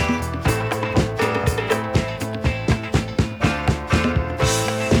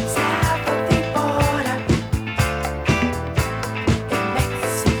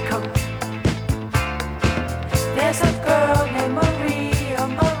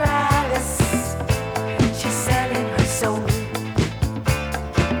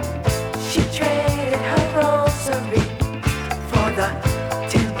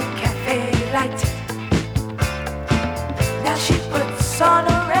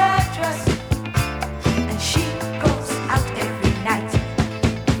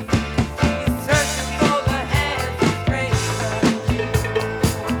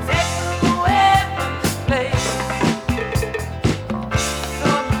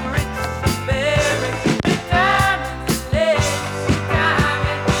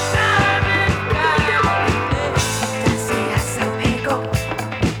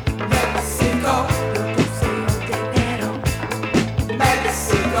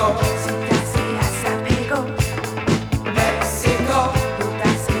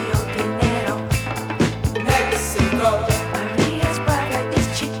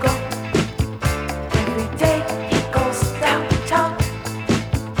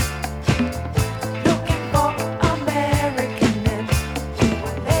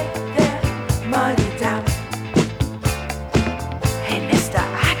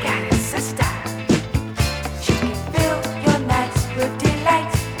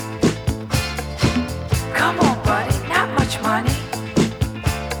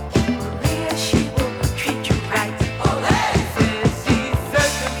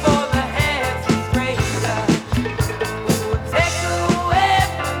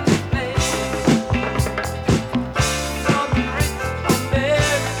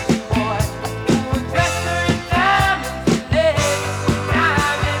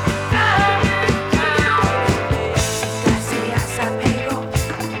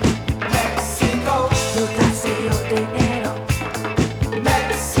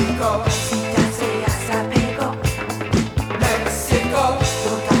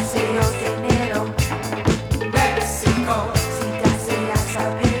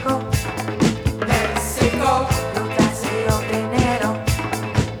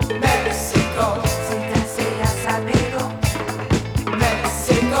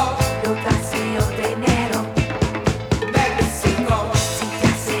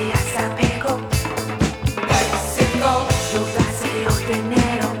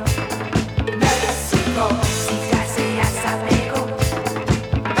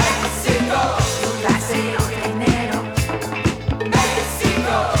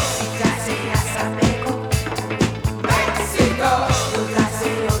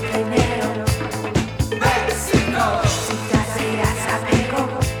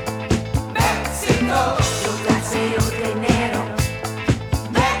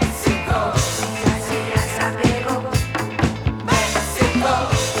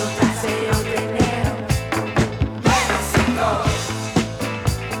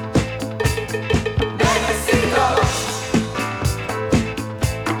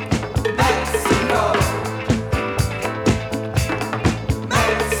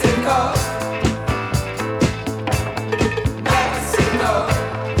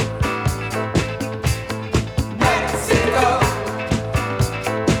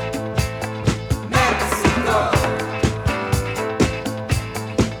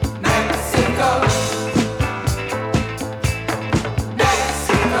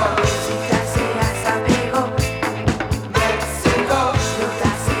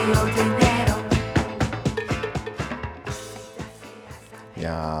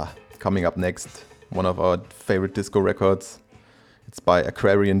 coming up next, one of our favorite disco records. It's by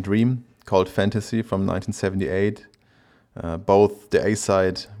Aquarian Dream, called Fantasy from 1978. Both the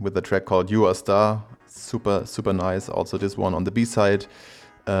A-side with the track called You Are Star, super, super nice. Also this one on the B-side.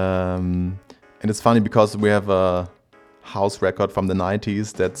 And it's funny because we have a house record from the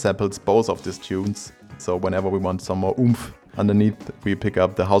 90s that samples both of these tunes. So whenever we want some more oomph underneath, we pick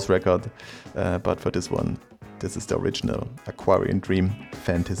up the house record. But for this one, this is the original Aquarian Dream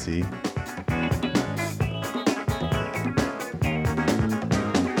Fantasy.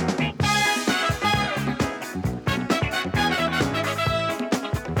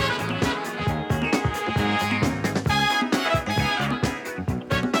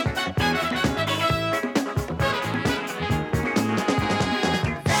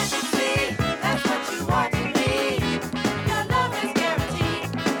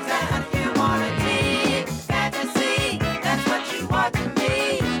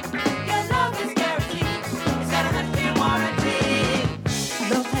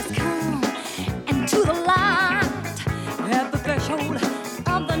 Love has come into the light at the threshold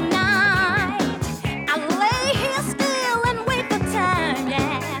of the night. I lay here still and wait for time,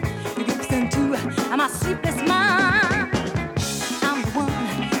 yeah. It gets into my sleepless mind. I'm the one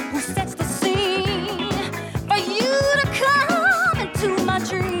who sets the scene for you to come into my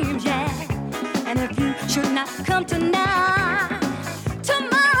dreams, yeah. And if you should not come tonight,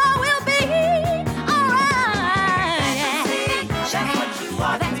 tomorrow will be alright. That's what you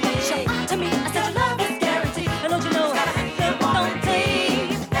are to me. I said your love is guaranteed. And don't you know, love don't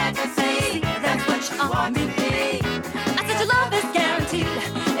take. Fantasy, that's what you are to me. I said your love is guaranteed.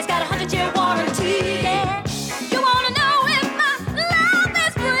 It's got 100-year warranty. Yeah. You wanna know if my love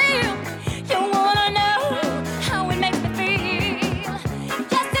is real? You wanna know how it makes me feel?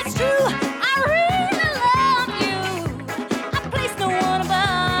 Yes, it's true. I really love you. I place no one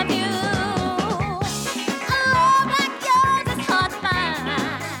above you. A love like yours is hard to find.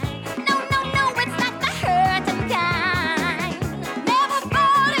 No, no, no, it's not the hurting kind. Never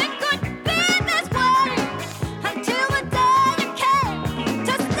thought it could be this way until the day you came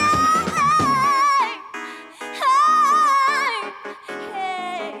to stay.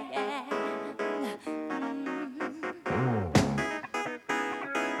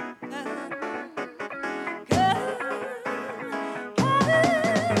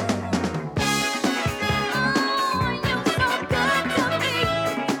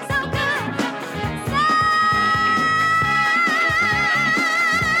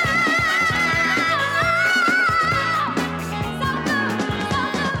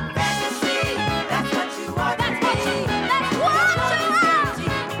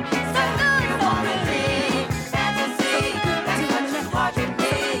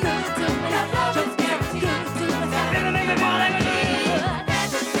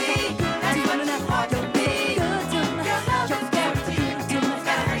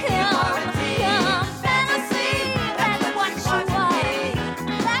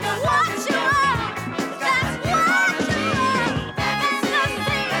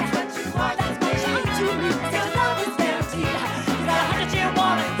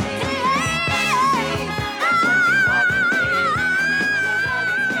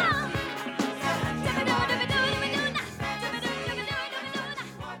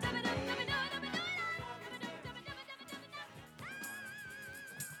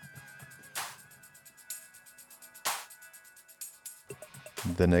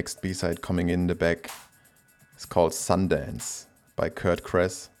 The next B-side coming in the back is called Sundance by Kurt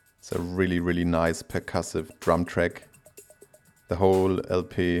Kress. It's a really, really nice percussive drum track. The whole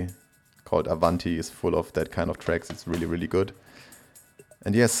LP called Avanti is full of that kind of tracks. It's really, really good.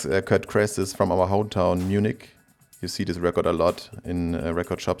 And yes, Kurt Kress is from our hometown, Munich. You see this record a lot in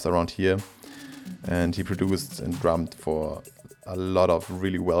record shops around here. And he produced and drummed for a lot of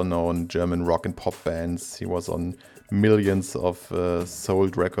really well-known German rock and pop bands. He was on millions of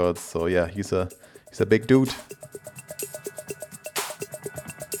sold records. So yeah, he's a big dude.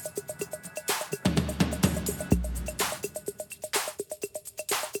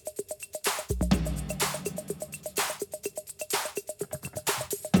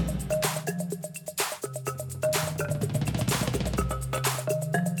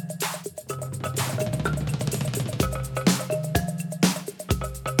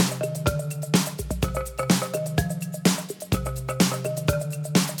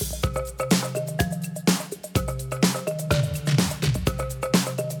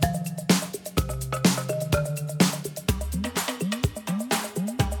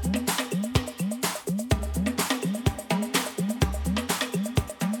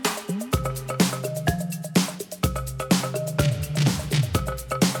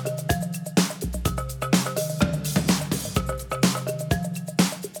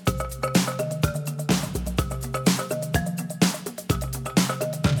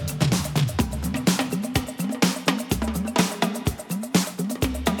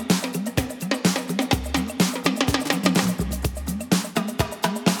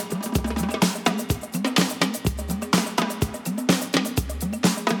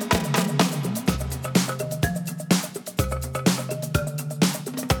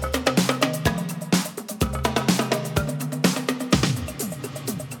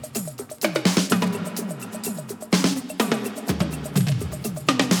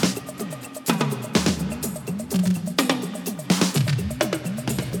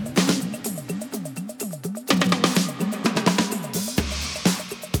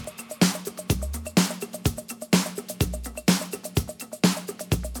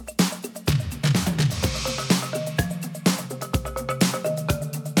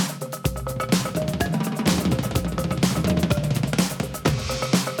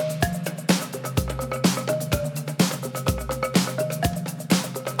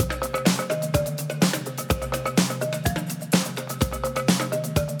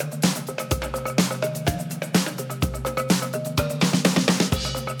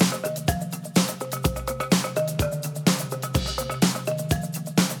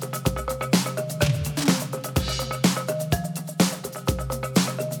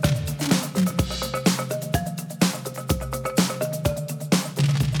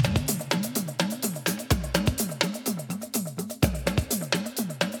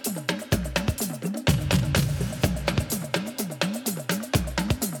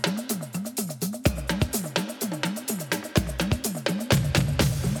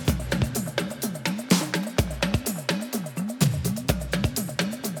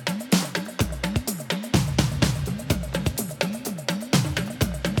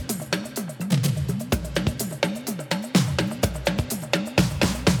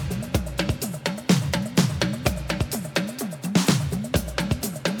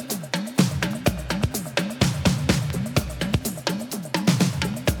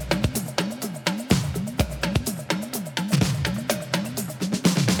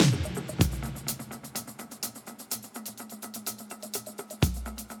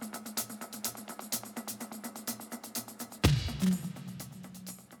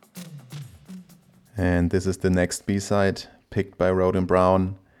 And this is the next B-side picked by Roden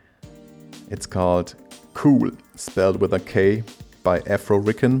Brown. It's called Cool, spelled with a K, by Afro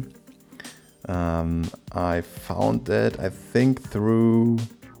Rican. I found that, I think, through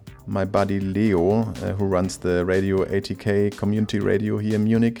my buddy Leo, who runs the radio ATK community radio here in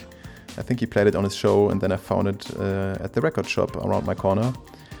Munich. I think he played it on his show, and then I found it at the record shop around my corner.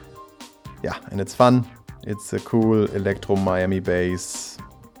 Yeah, and it's fun. It's a cool electro Miami bass,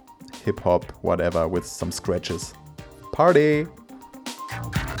 hip hop, whatever, with some scratches. Party!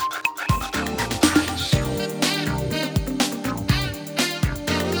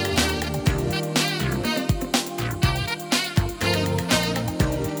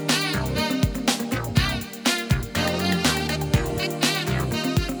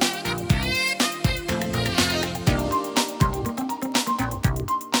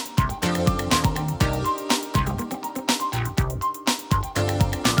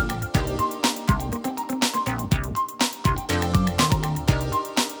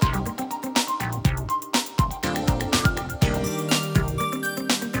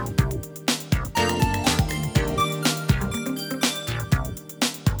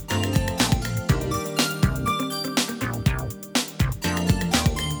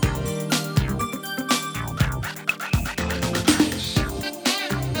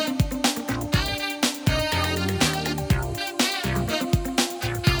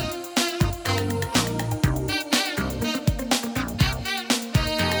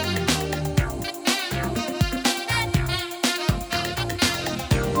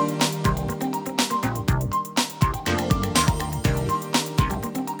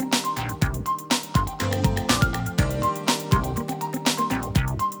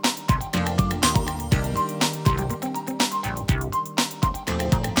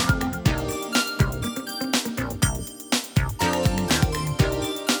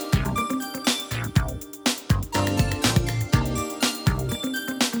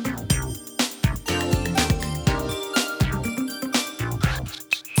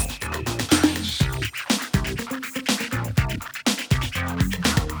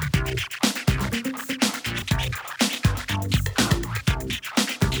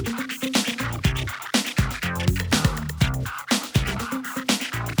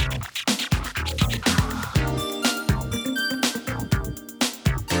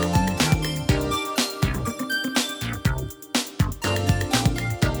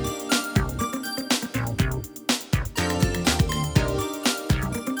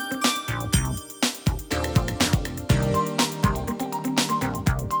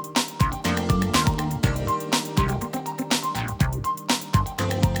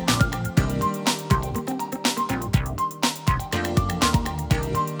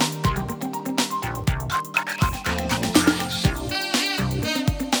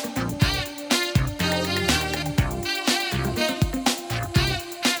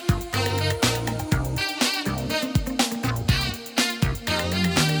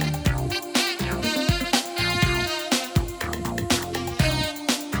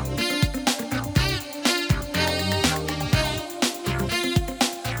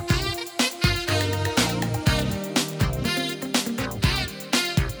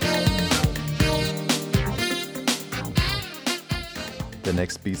 The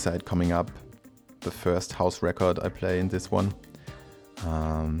next B-side coming up, the first house record I play in this one.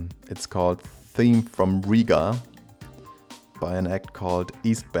 It's called Theme from Riga by an act called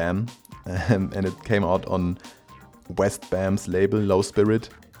East Bam, and it came out on West Bam's label Low Spirit.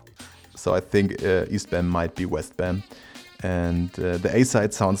 So I think East Bam might be West Bam. And the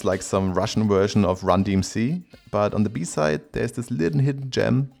A-side sounds like some Russian version of Run DMC, but on the B-side there's this little hidden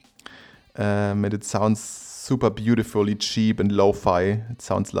gem, and it sounds super beautifully cheap and lo-fi. It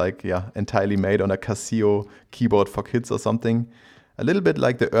sounds like, entirely made on a Casio keyboard for kids or something. A little bit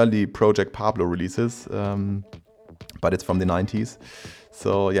like the early Project Pablo releases, but it's from the 90s.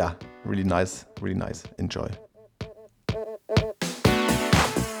 So yeah, really nice, really nice. Enjoy.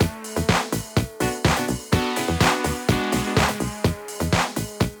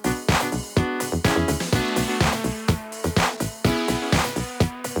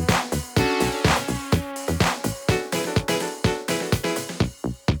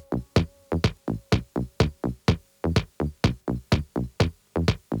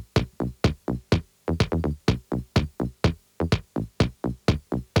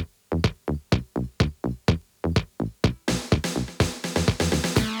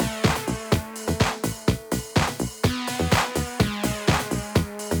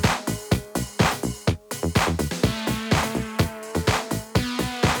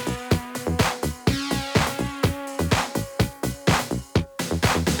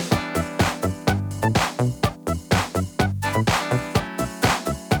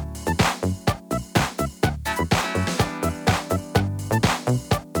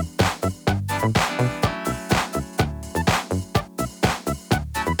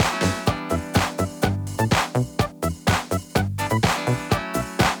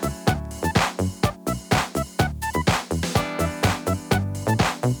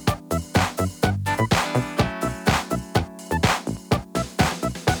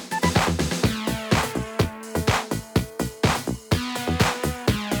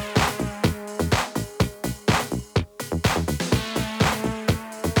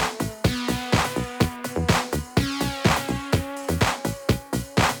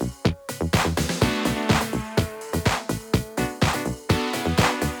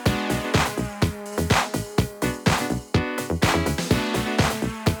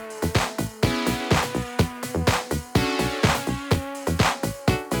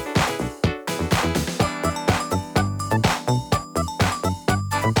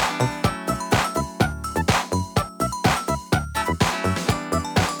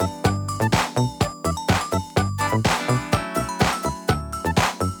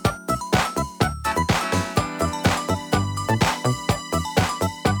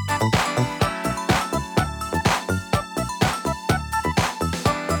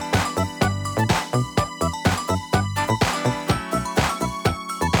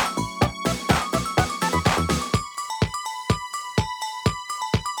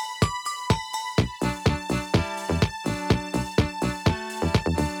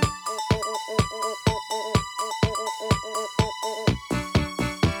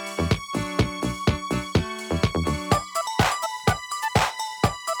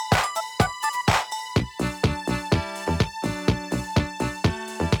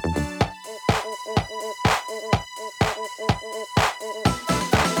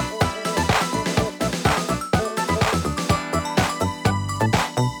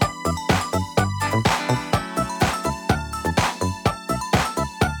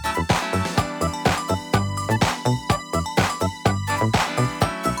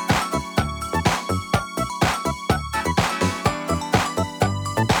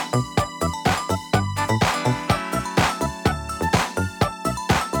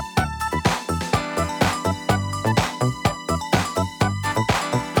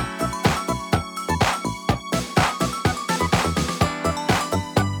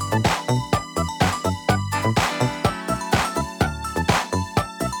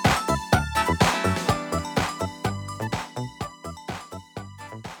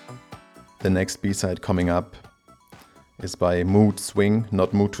 The next B-side coming up is by Mood Swing,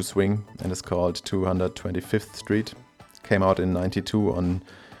 not Mood to Swing, and it's called 225th Street. Came out in 92 on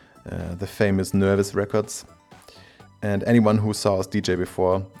the famous Nervous Records. And anyone who saw us DJ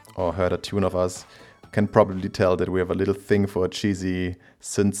before or heard a tune of us can probably tell that we have a little thing for cheesy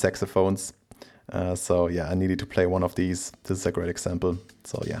synth saxophones. So yeah, I needed to play one of these. This is a great example.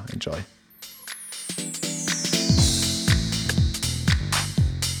 So yeah, enjoy.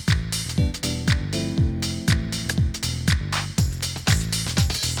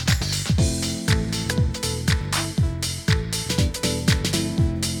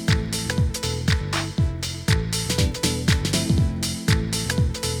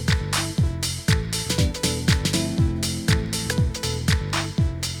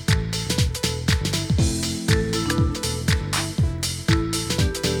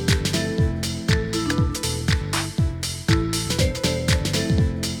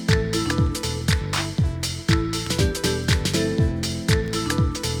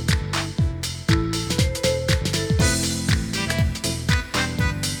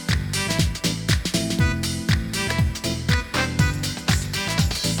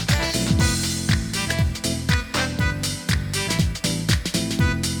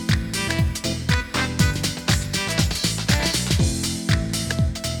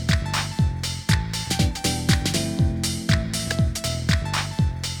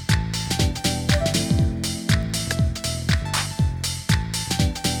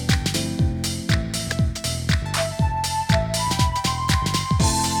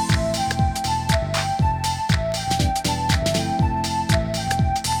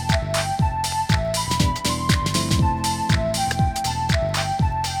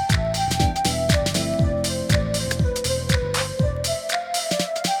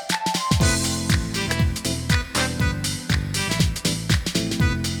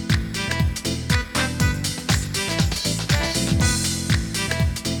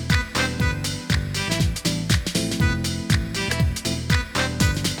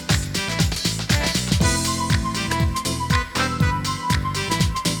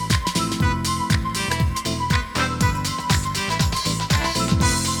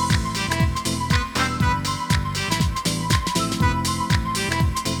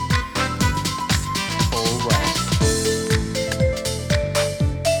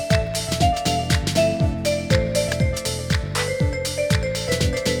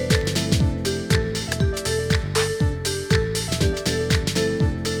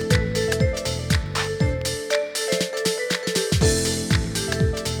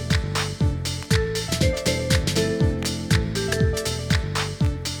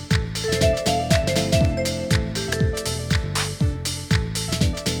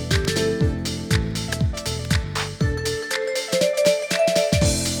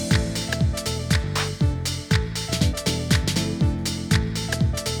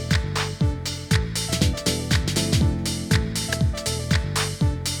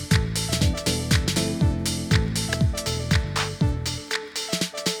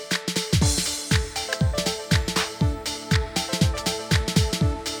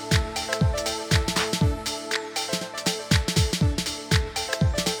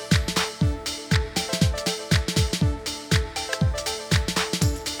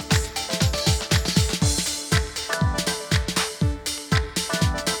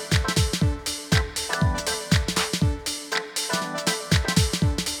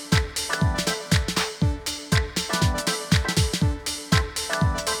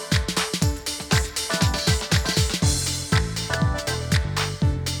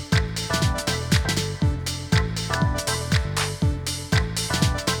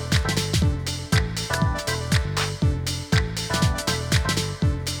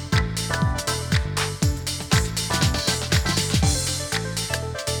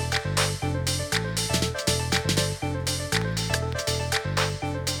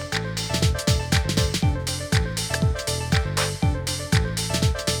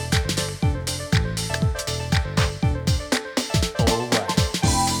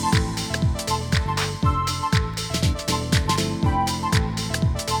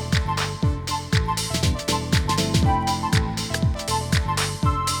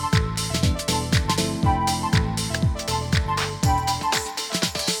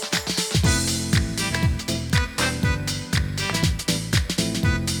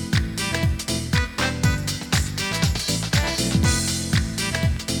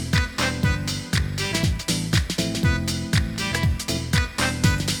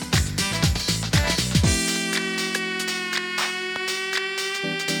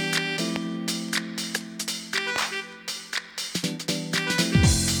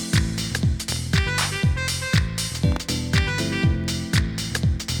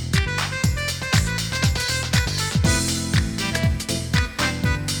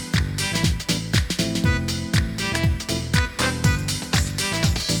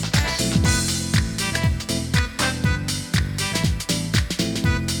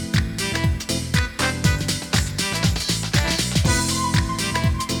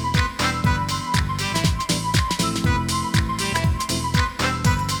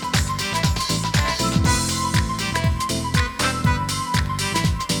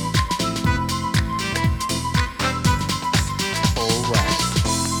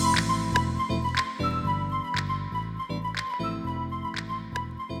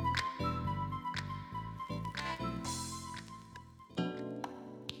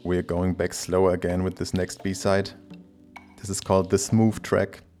 we're going back slower again with this next B-side. This is called The Smooth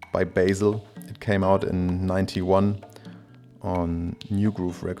Track by Basil. It came out in 91 on New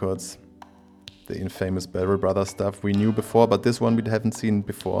Groove Records. The infamous Barrel Brothers stuff we knew before, but this one we haven't seen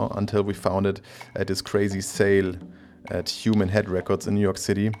before until we found it at this crazy sale at Human Head Records in New York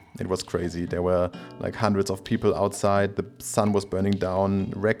City. It was crazy. There were like hundreds of people outside. The sun was burning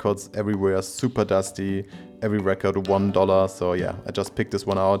down. Records everywhere, super dusty. Every record $1. So yeah, I just picked this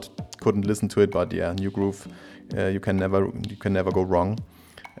one out. Couldn't listen to it, but yeah, New Groove. You can never go wrong.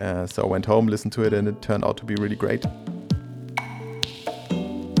 So I went home, listened to it, and it turned out to be really great.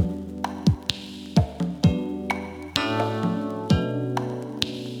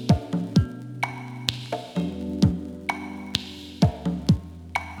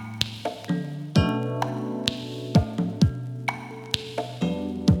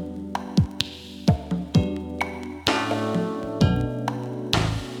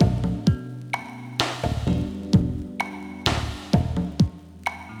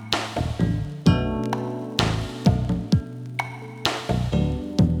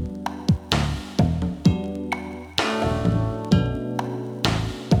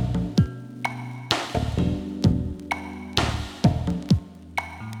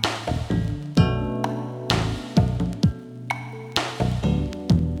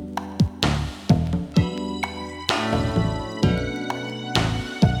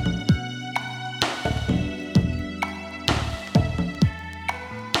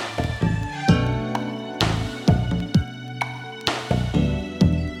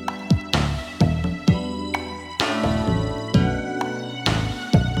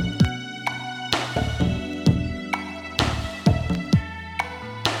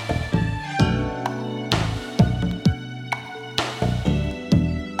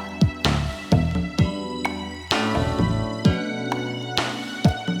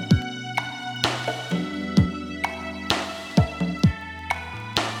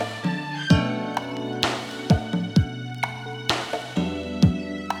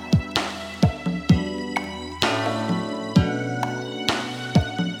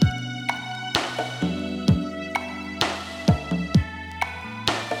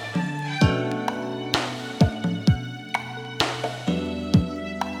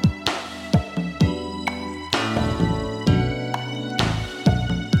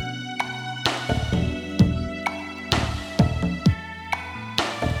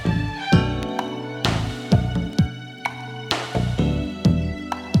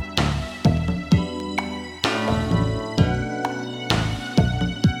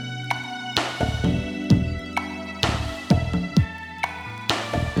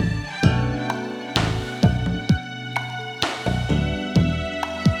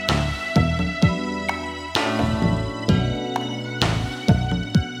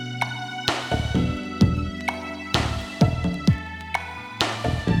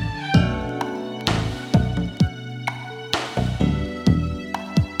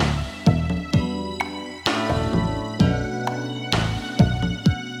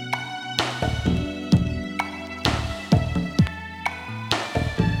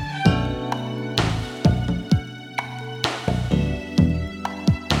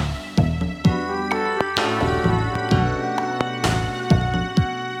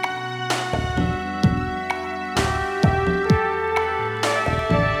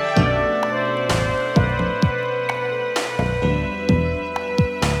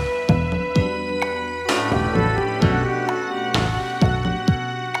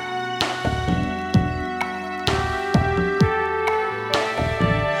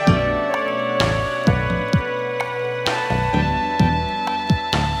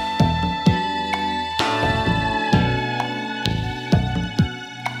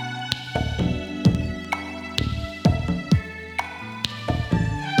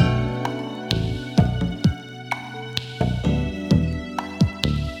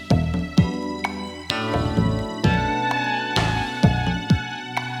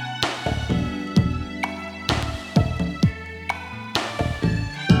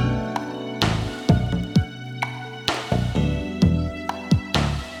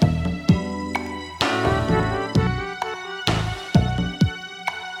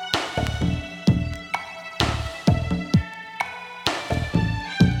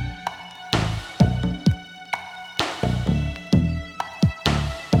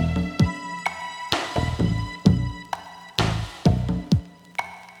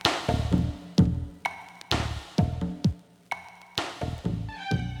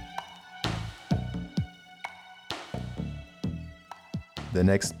 The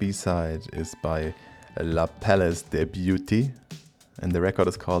next B-side is by La Palace de Beauty, and the record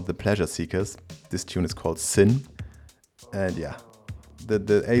is called The Pleasure Seekers. This tune is called Sin, and yeah,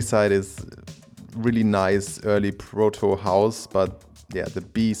 the A side is really nice early proto house, but yeah, the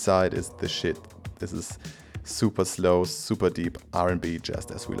B side is the shit. This is super slow, super deep R&B,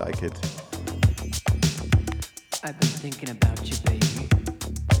 just as we like it. I've been thinking about you, baby.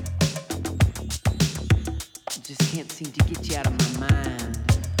 Just can't seem to get you out of my mind.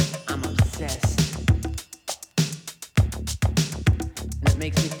 I'm obsessed. And it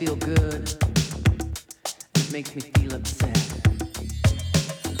makes me feel good. It makes me feel upset.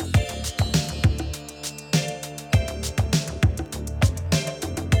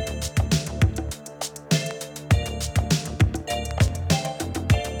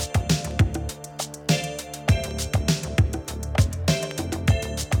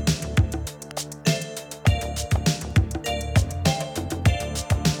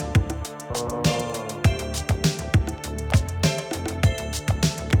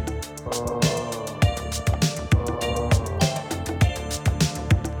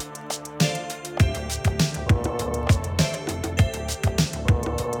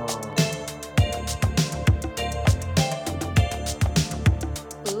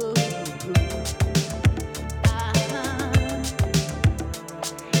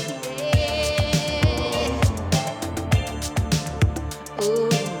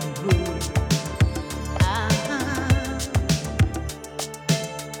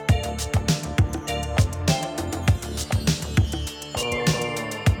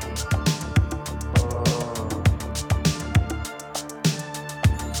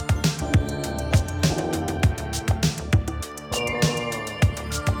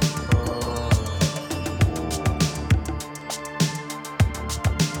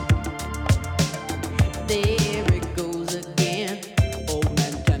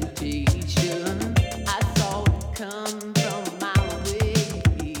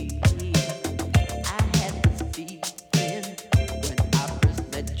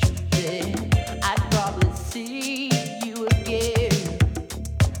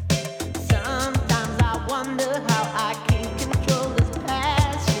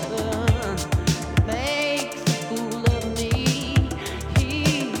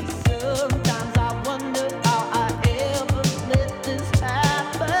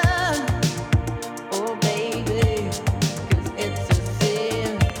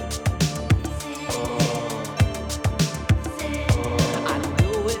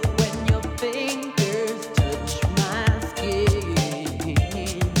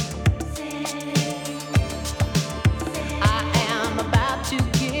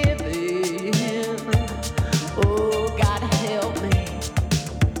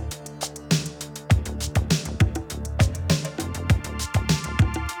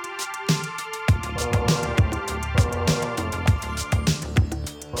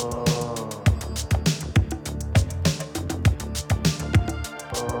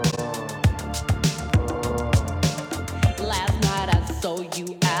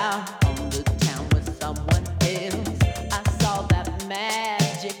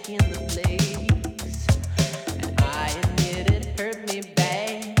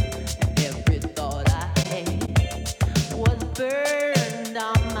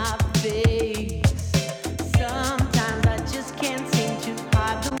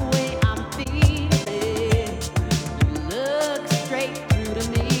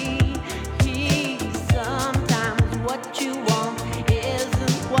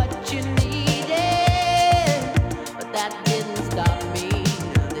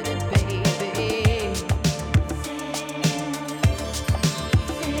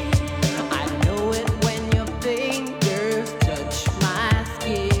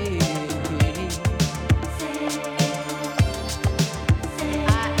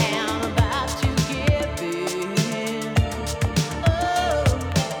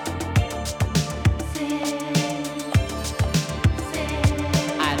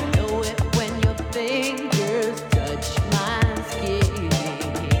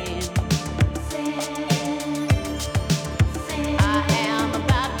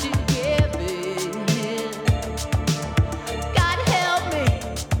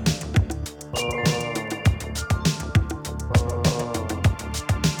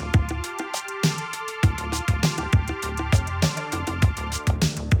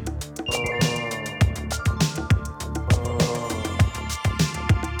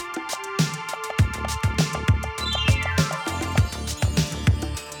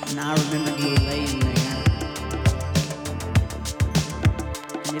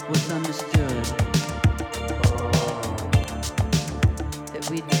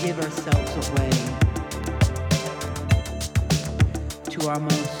 We'd give ourselves away. to our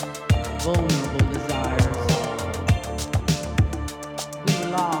most vulnerable desires. We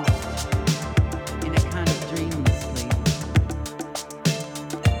were lost in a kind of dreamless sleep.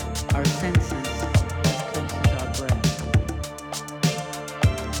 Our senses as close as our breath.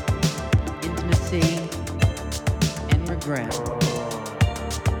 Intimacy and regret.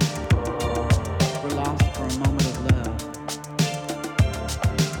 We're lost for a moment of love.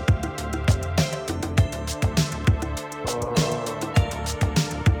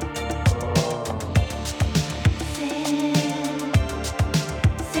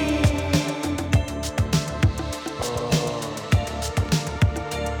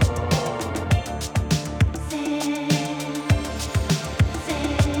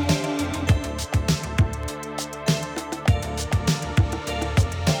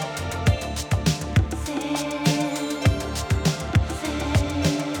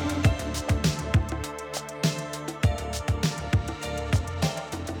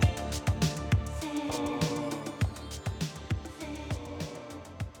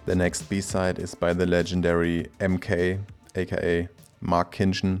 The next B-side is by the legendary MK, aka Mark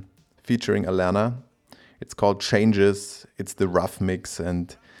Kinchen, featuring Alana. It's called Changes. It's the rough mix,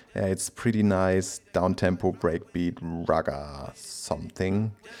 and yeah, it's pretty nice down-tempo breakbeat ragga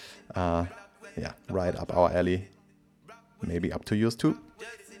something. Yeah, right up our alley. Maybe up to yours too.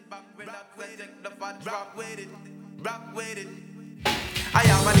 I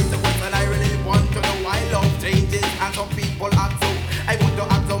am a little person, I really want to know why love changes and some people act so. I want to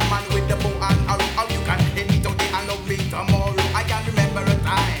ask some man with the bow and arrow. How you can hate me today and love me tomorrow. I can remember a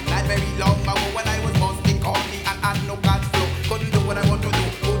time, not very long ago, when I was busting corny and had no cash flow. Couldn't do what I want to do,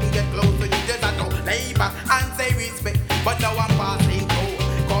 couldn't get close to you, just had to lay back and say respect. But now I'm passing through,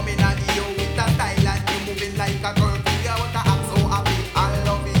 coming at you with a style and you moving like a girl. I want to act so happy, I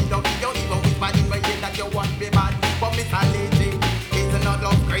love you, don't even whisper in my ear that you want me bad. But Miss Lady, not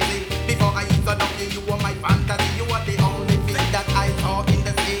love crazy. Before I used to love you, you were my fantasy. You were the only thing that I saw in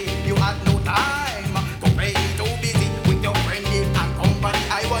the sea. You had no time to pay me, too busy with your friendly and company.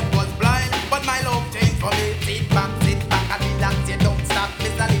 I was blind, but my love changed for me. Sit back and relax, you don't stop.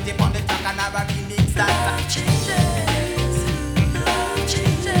 Mr. Lady on the track and have a remix that Love changes, love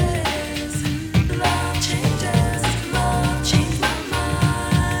changes, love changes, love changed my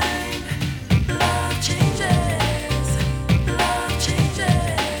mind. Love changes, love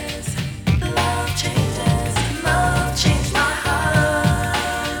changes, love changes, love changed my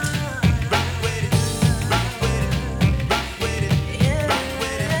heart. rock with it, rock with it, rock with it, Yeah. rock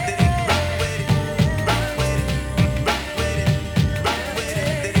with it, rock with it, rock with it, rock with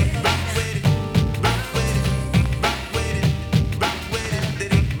it, rock with it, rock with it, rock with it, rock with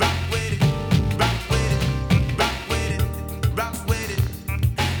it, rock with it, rock with it, rock with it, rock with it.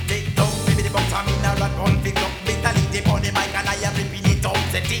 Take up, baby, the box I'm in a rat run, pick up, mentality on the mic and I am ripping it up.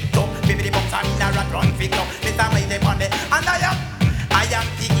 Set it up, baby, the box I'm in a rat run, pick up, mentality on the and I am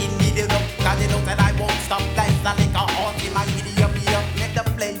digging it up, cause you know that I won't stop. That's the liquor horse in my idiot beat up. Make the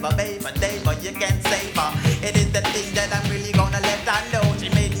flavor, baby, but you can save her. It is the thing that I'm really gonna let her know. She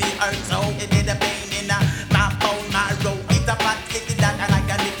made me hurt so it is a pain in my bone, my row. It's a fat sticky that and I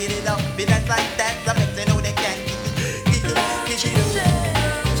can pick it up. Be that's like that, so makes you know they can get it. Love changes,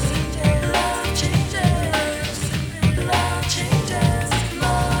 love changes,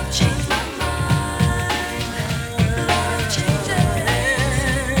 love changed my mind. Love changes,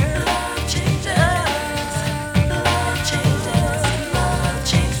 love changes, love changes, love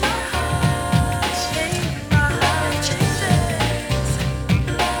changed my heart. Love changes,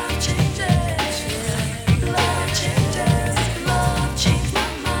 love changes, love changes, love changed my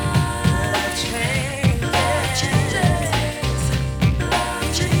mind. Love changes, love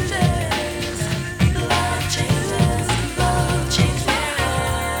changes, love changes, love changed my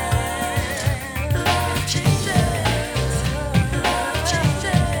heart. Love changes, love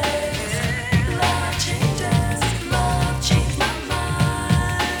changes, love changes, love changed my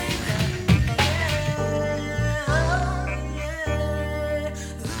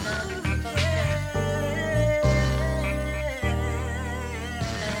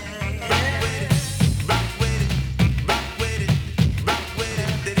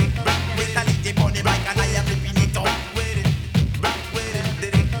Mentality on the mic and I am ripping it up.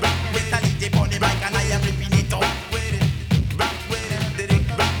 Mentality on the mic and I am ripping it up.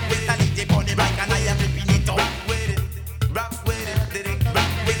 Mentality on the mic and I am ripping it up.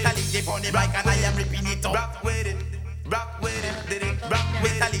 Mentality on the mic and I am ripping it up.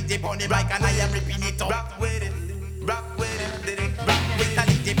 Mentality on the mic and I am ripping it up.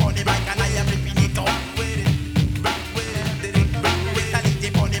 Mentality on the mic and I am ripping it up. Mentality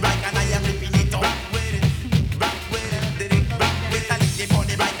on the mic and I am ripping it up. Mentality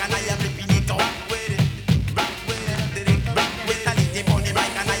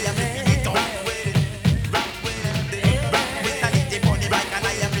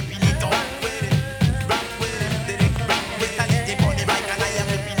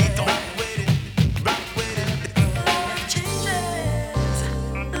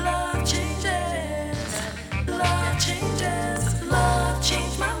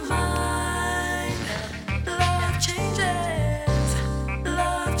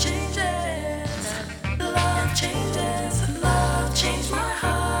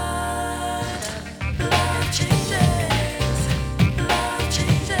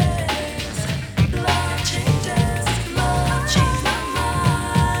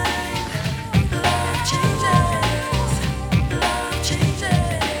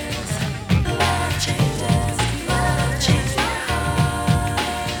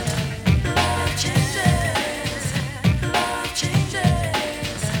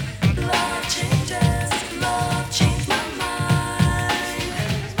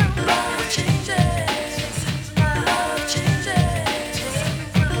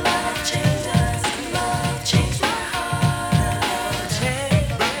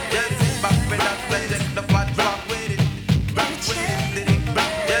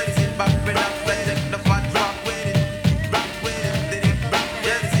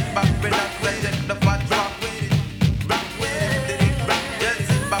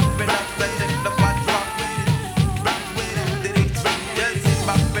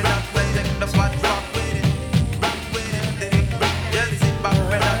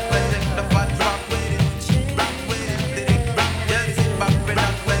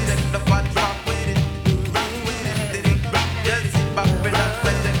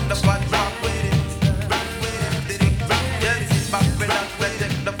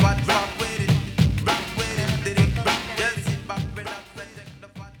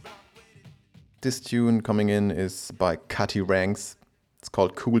tune coming in is by Cutty Ranks. It's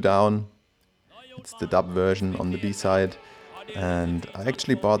called Cool Down. It's the dub version on the B-side. And I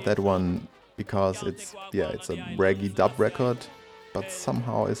actually bought that one because it's a reggae dub record, but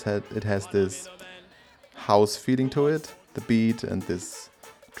somehow it has this house feeling to it, the beat and this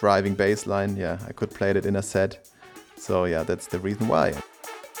driving bass line. Yeah, I could play it in a set. So yeah, that's the reason why.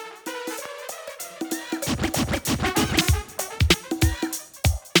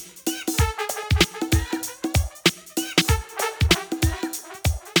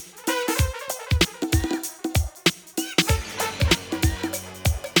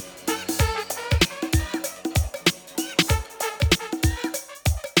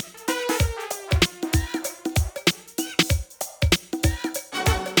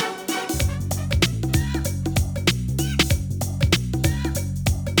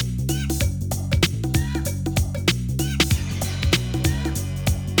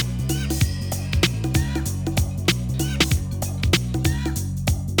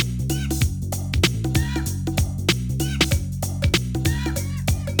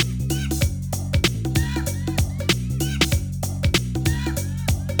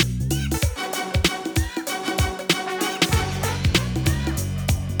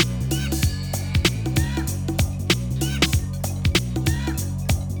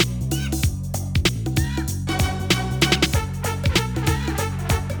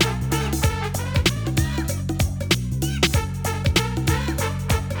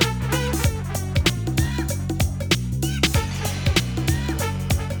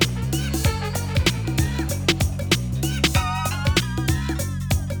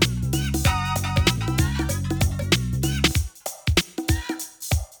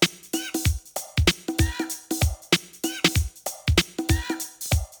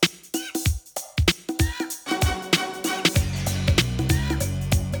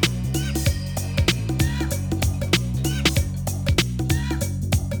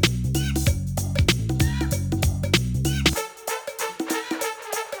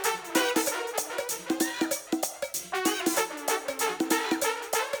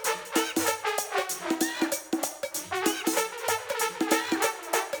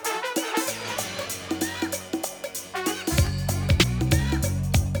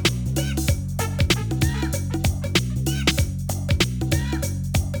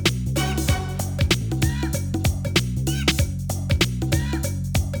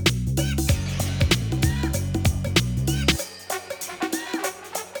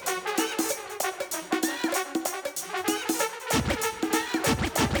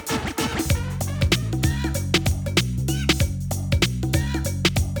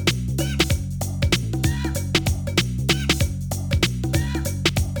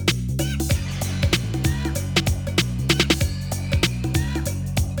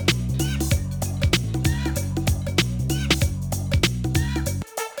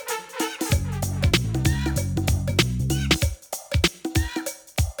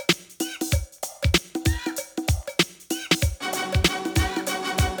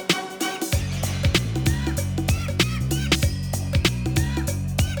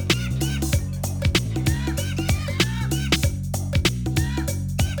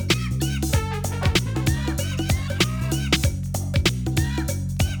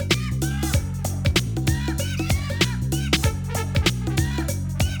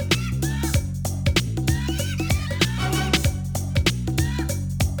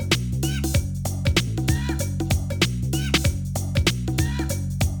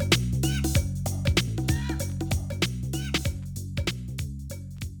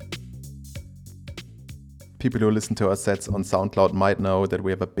 People who listen to our sets on SoundCloud might know that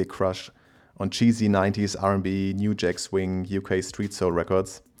we have a big crush on cheesy 90s R&B, New Jack Swing, UK street soul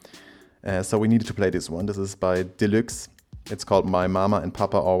records. So we needed to play this one. This is by Deluxe. It's called My Mama and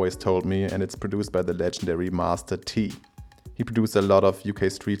Papa Always Told Me, and it's produced by the legendary Master T. He produced a lot of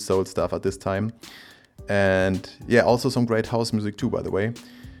UK street soul stuff at this time. And yeah, also some great house music too, by the way.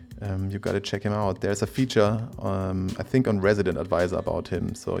 You gotta check him out. There's a feature, I think on Resident Advisor about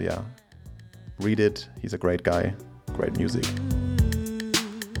him. So yeah, read it. He's a great guy. Great music.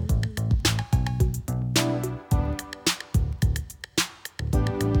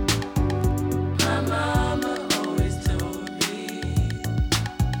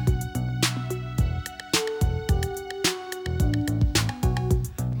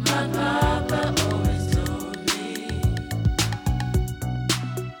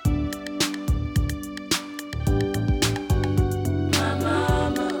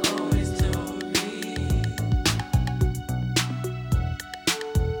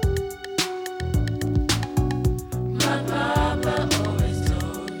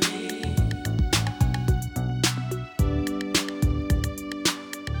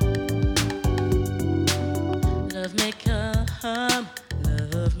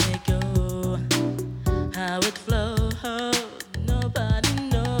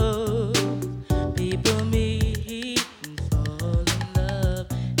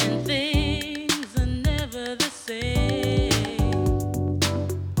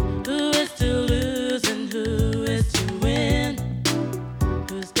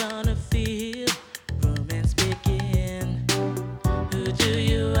 do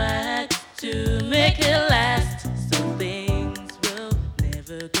you act to make it last so things will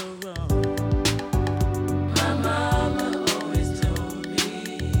never go wrong? My mama always told me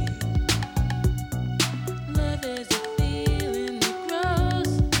love is a feeling that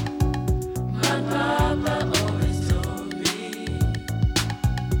grows. My papa always told me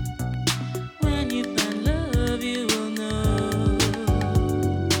when you find love you will know.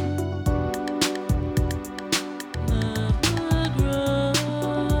 Love will grow.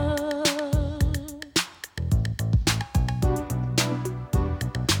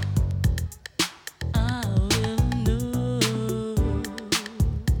 I will know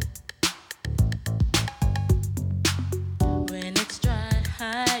when it's dry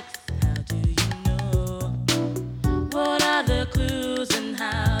hikes. How do you know? What are the clues and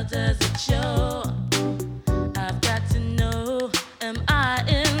how does it show? I've got to know, am I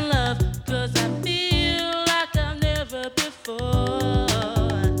in love? 'Cause I feel like I've never before.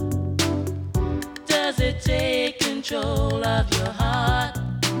 Does it take control of your heart?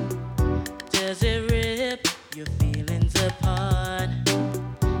 Does it rip your feelings apart?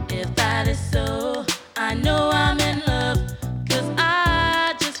 If that is so, I know I'm in love, 'cause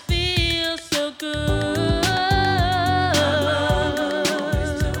I just feel so good.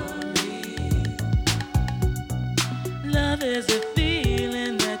 Love is a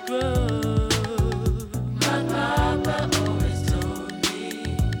feeling that grows. My papa always told me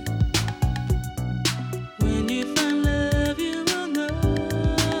when you find love you will know.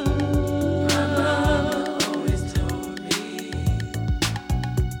 My mama always told me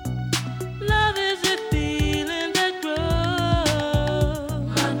love is a feeling that grows.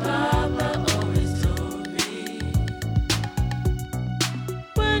 My papa always told me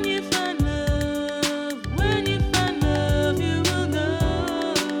when you find love you will know.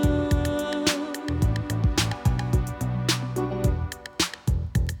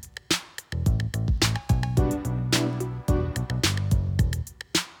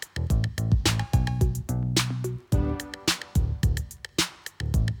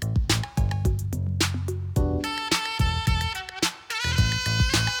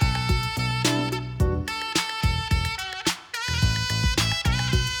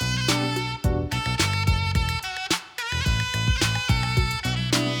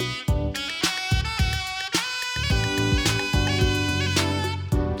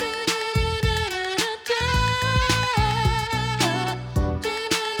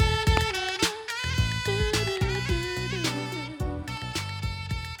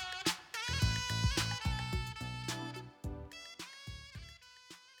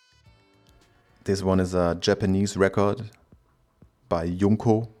 This one is a Japanese record by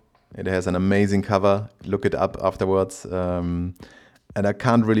Junko. It has an amazing cover. Look it up afterwards. And I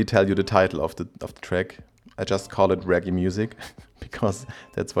can't really tell you the title of the track. I just call it reggae music because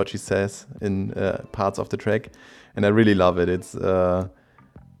that's what she says in parts of the track, and I really love it. It's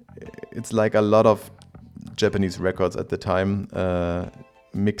like a lot of Japanese records at the time,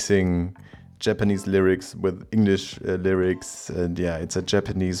 mixing Japanese lyrics with English lyrics, and yeah, it's a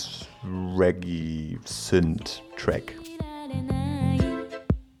Japanese reggae synth track.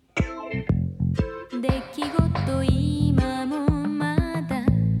 出来今もまだ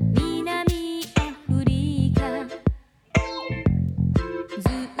南アフリカずっ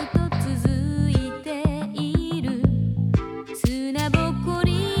と続いている砂ぼこ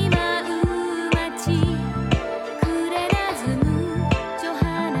り舞う街クレナズムジョハ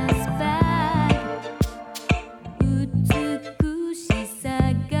ナスバーグ美しさ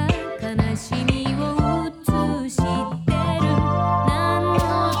が悲しみを映してる何の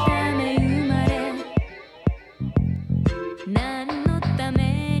ため生まれ何のた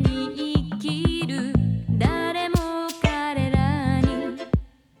めに生きる誰も彼らに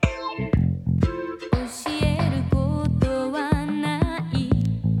教えることはない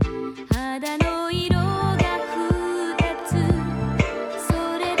肌の色が二つそ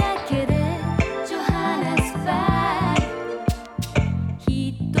れだけでジョハナスバーグ人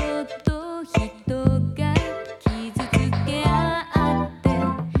と人が傷つけ合って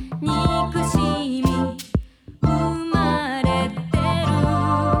憎しみ生まれてる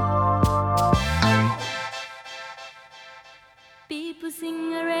People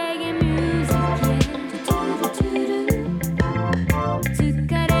sing a reggae music, yeah. 疲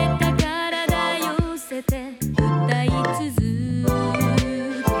れた体寄せて歌い続ける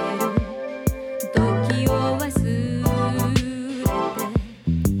時を忘れて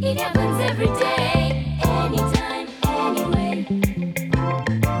It happens every day, anytime, anyway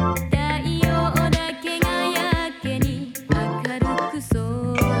太陽だけがやけに明るくそ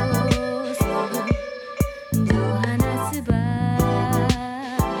うジョハナスバーグ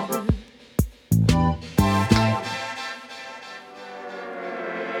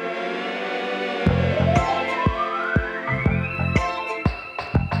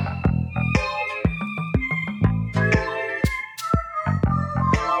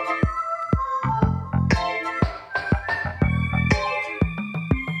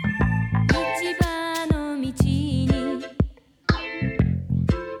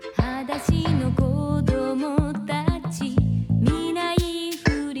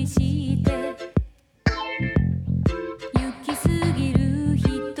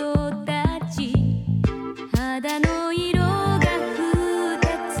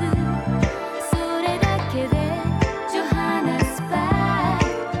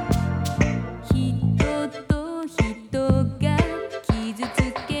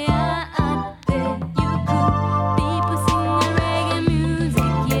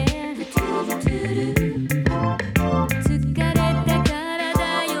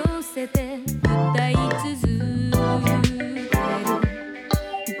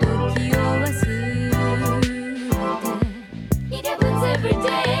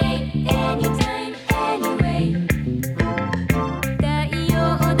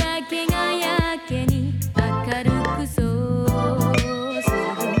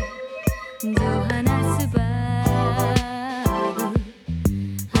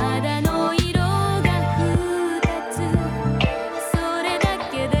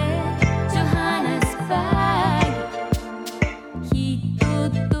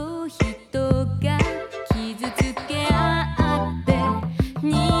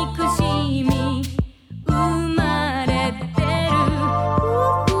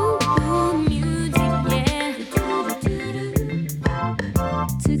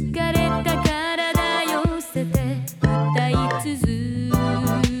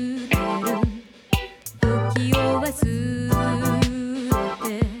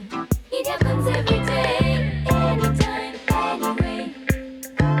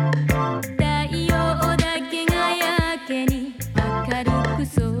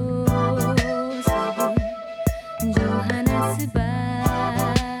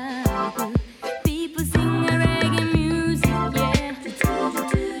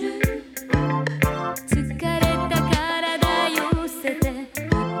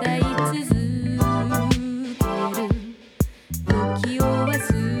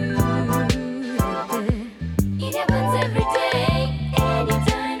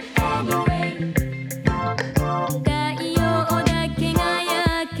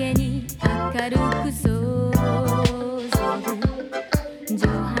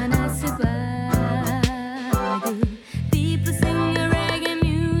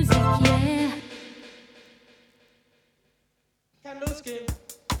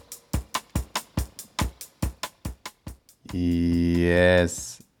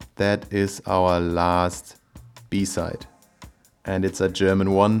Yes, that is our last B-side. And it's a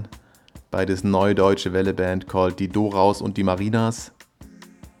German one by this Neue Deutsche Welle band called Die Doraus und die Marinas.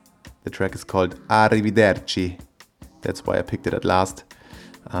 The track is called Arrivederci. That's why I picked it at last.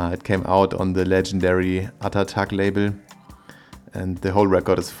 It came out on the legendary Attatak label. And the whole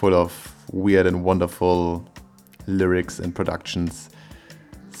record is full of weird and wonderful lyrics and productions.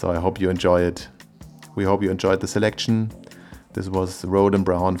 So I hope you enjoy it. We hope you enjoyed the selection. This was Roden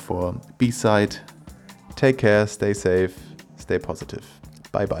Brown for B-side. Take care, stay safe, stay positive.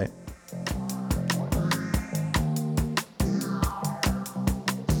 Bye bye.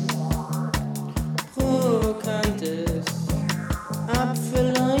 Provokantes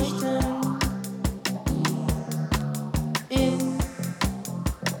Apfelleuchten in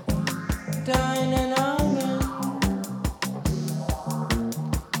deinen Augen.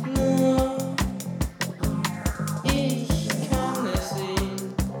 Nur ich kann es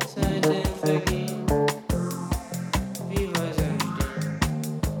sehen, Zeiten vergehen, wie Häuser stehen.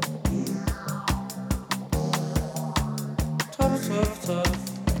 Tropf, Tropf, Tropf,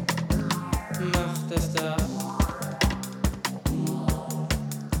 macht es da.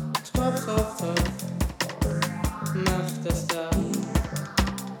 Tropf, Tropf, Tropf, macht es da.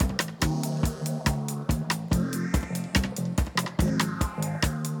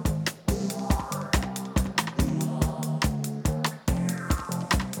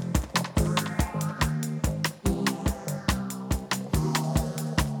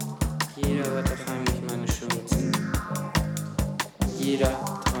 Jeder hört doch heimlich meine Schürzen. Jeder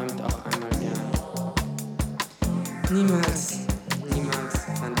träumt auch einmal gern. Niemals, niemals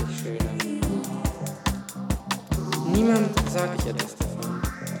fand ich schöner. Niemand sag ich etwas davon.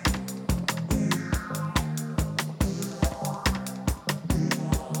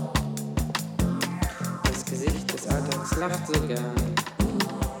 Das Gesicht des Alltags lacht so gern.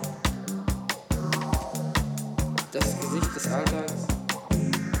 Das Gesicht des Alltags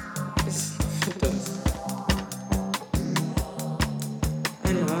ist verdutzt.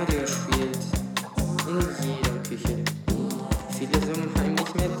 Ein Radio spielt in jeder Küche. Viele summen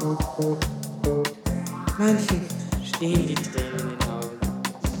heimlich mit. Manchen stehen die Tränen in den Augen.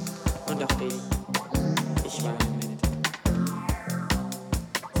 Und auch ich weine mit.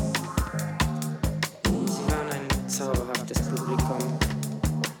 Sie waren ein zauberhaftes Publikum.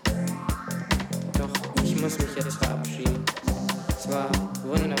 Doch ich muss mich jetzt verabschieden. Es war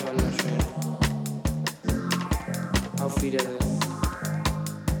wunderschön. Auf Wiedersehen.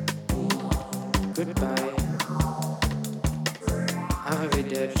 Goodbye.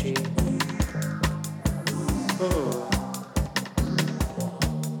 Arrivederci. Oh.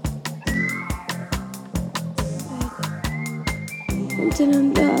 Non te ne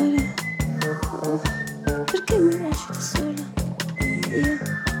andare. Perché mi lasci da sola? Io?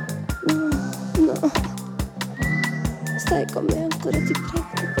 No. Stai con me ancora, ti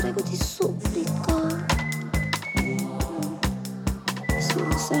prego, ti supplico. Sì,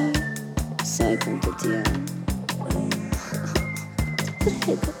 lo sai quanto ti amo. Ti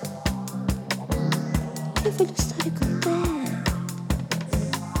prego. Io voglio stare con te.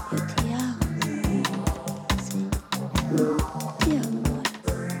 Io ti amo. Sì. Ti amo, amore.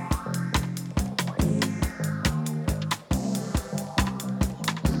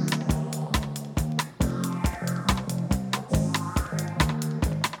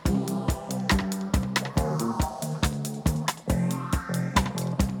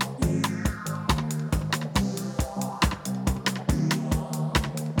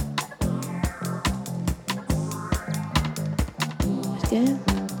 Perché?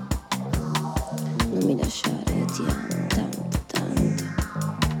 Non mi lasciare, io ti amo tanto, tanto.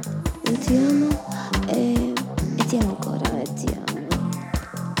 Io ti amo e ti amo ancora e ti amo.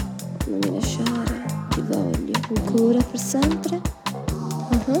 Non mi lasciare, ti voglio ancora per sempre.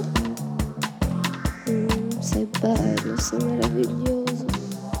 Sei bello, sei meraviglioso.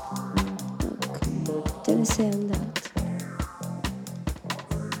 Ecco, te ne sei andato.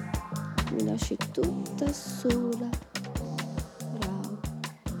 Mi lasci tutta sola. Bravo.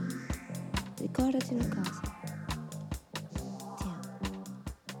 Ricordati una cosa.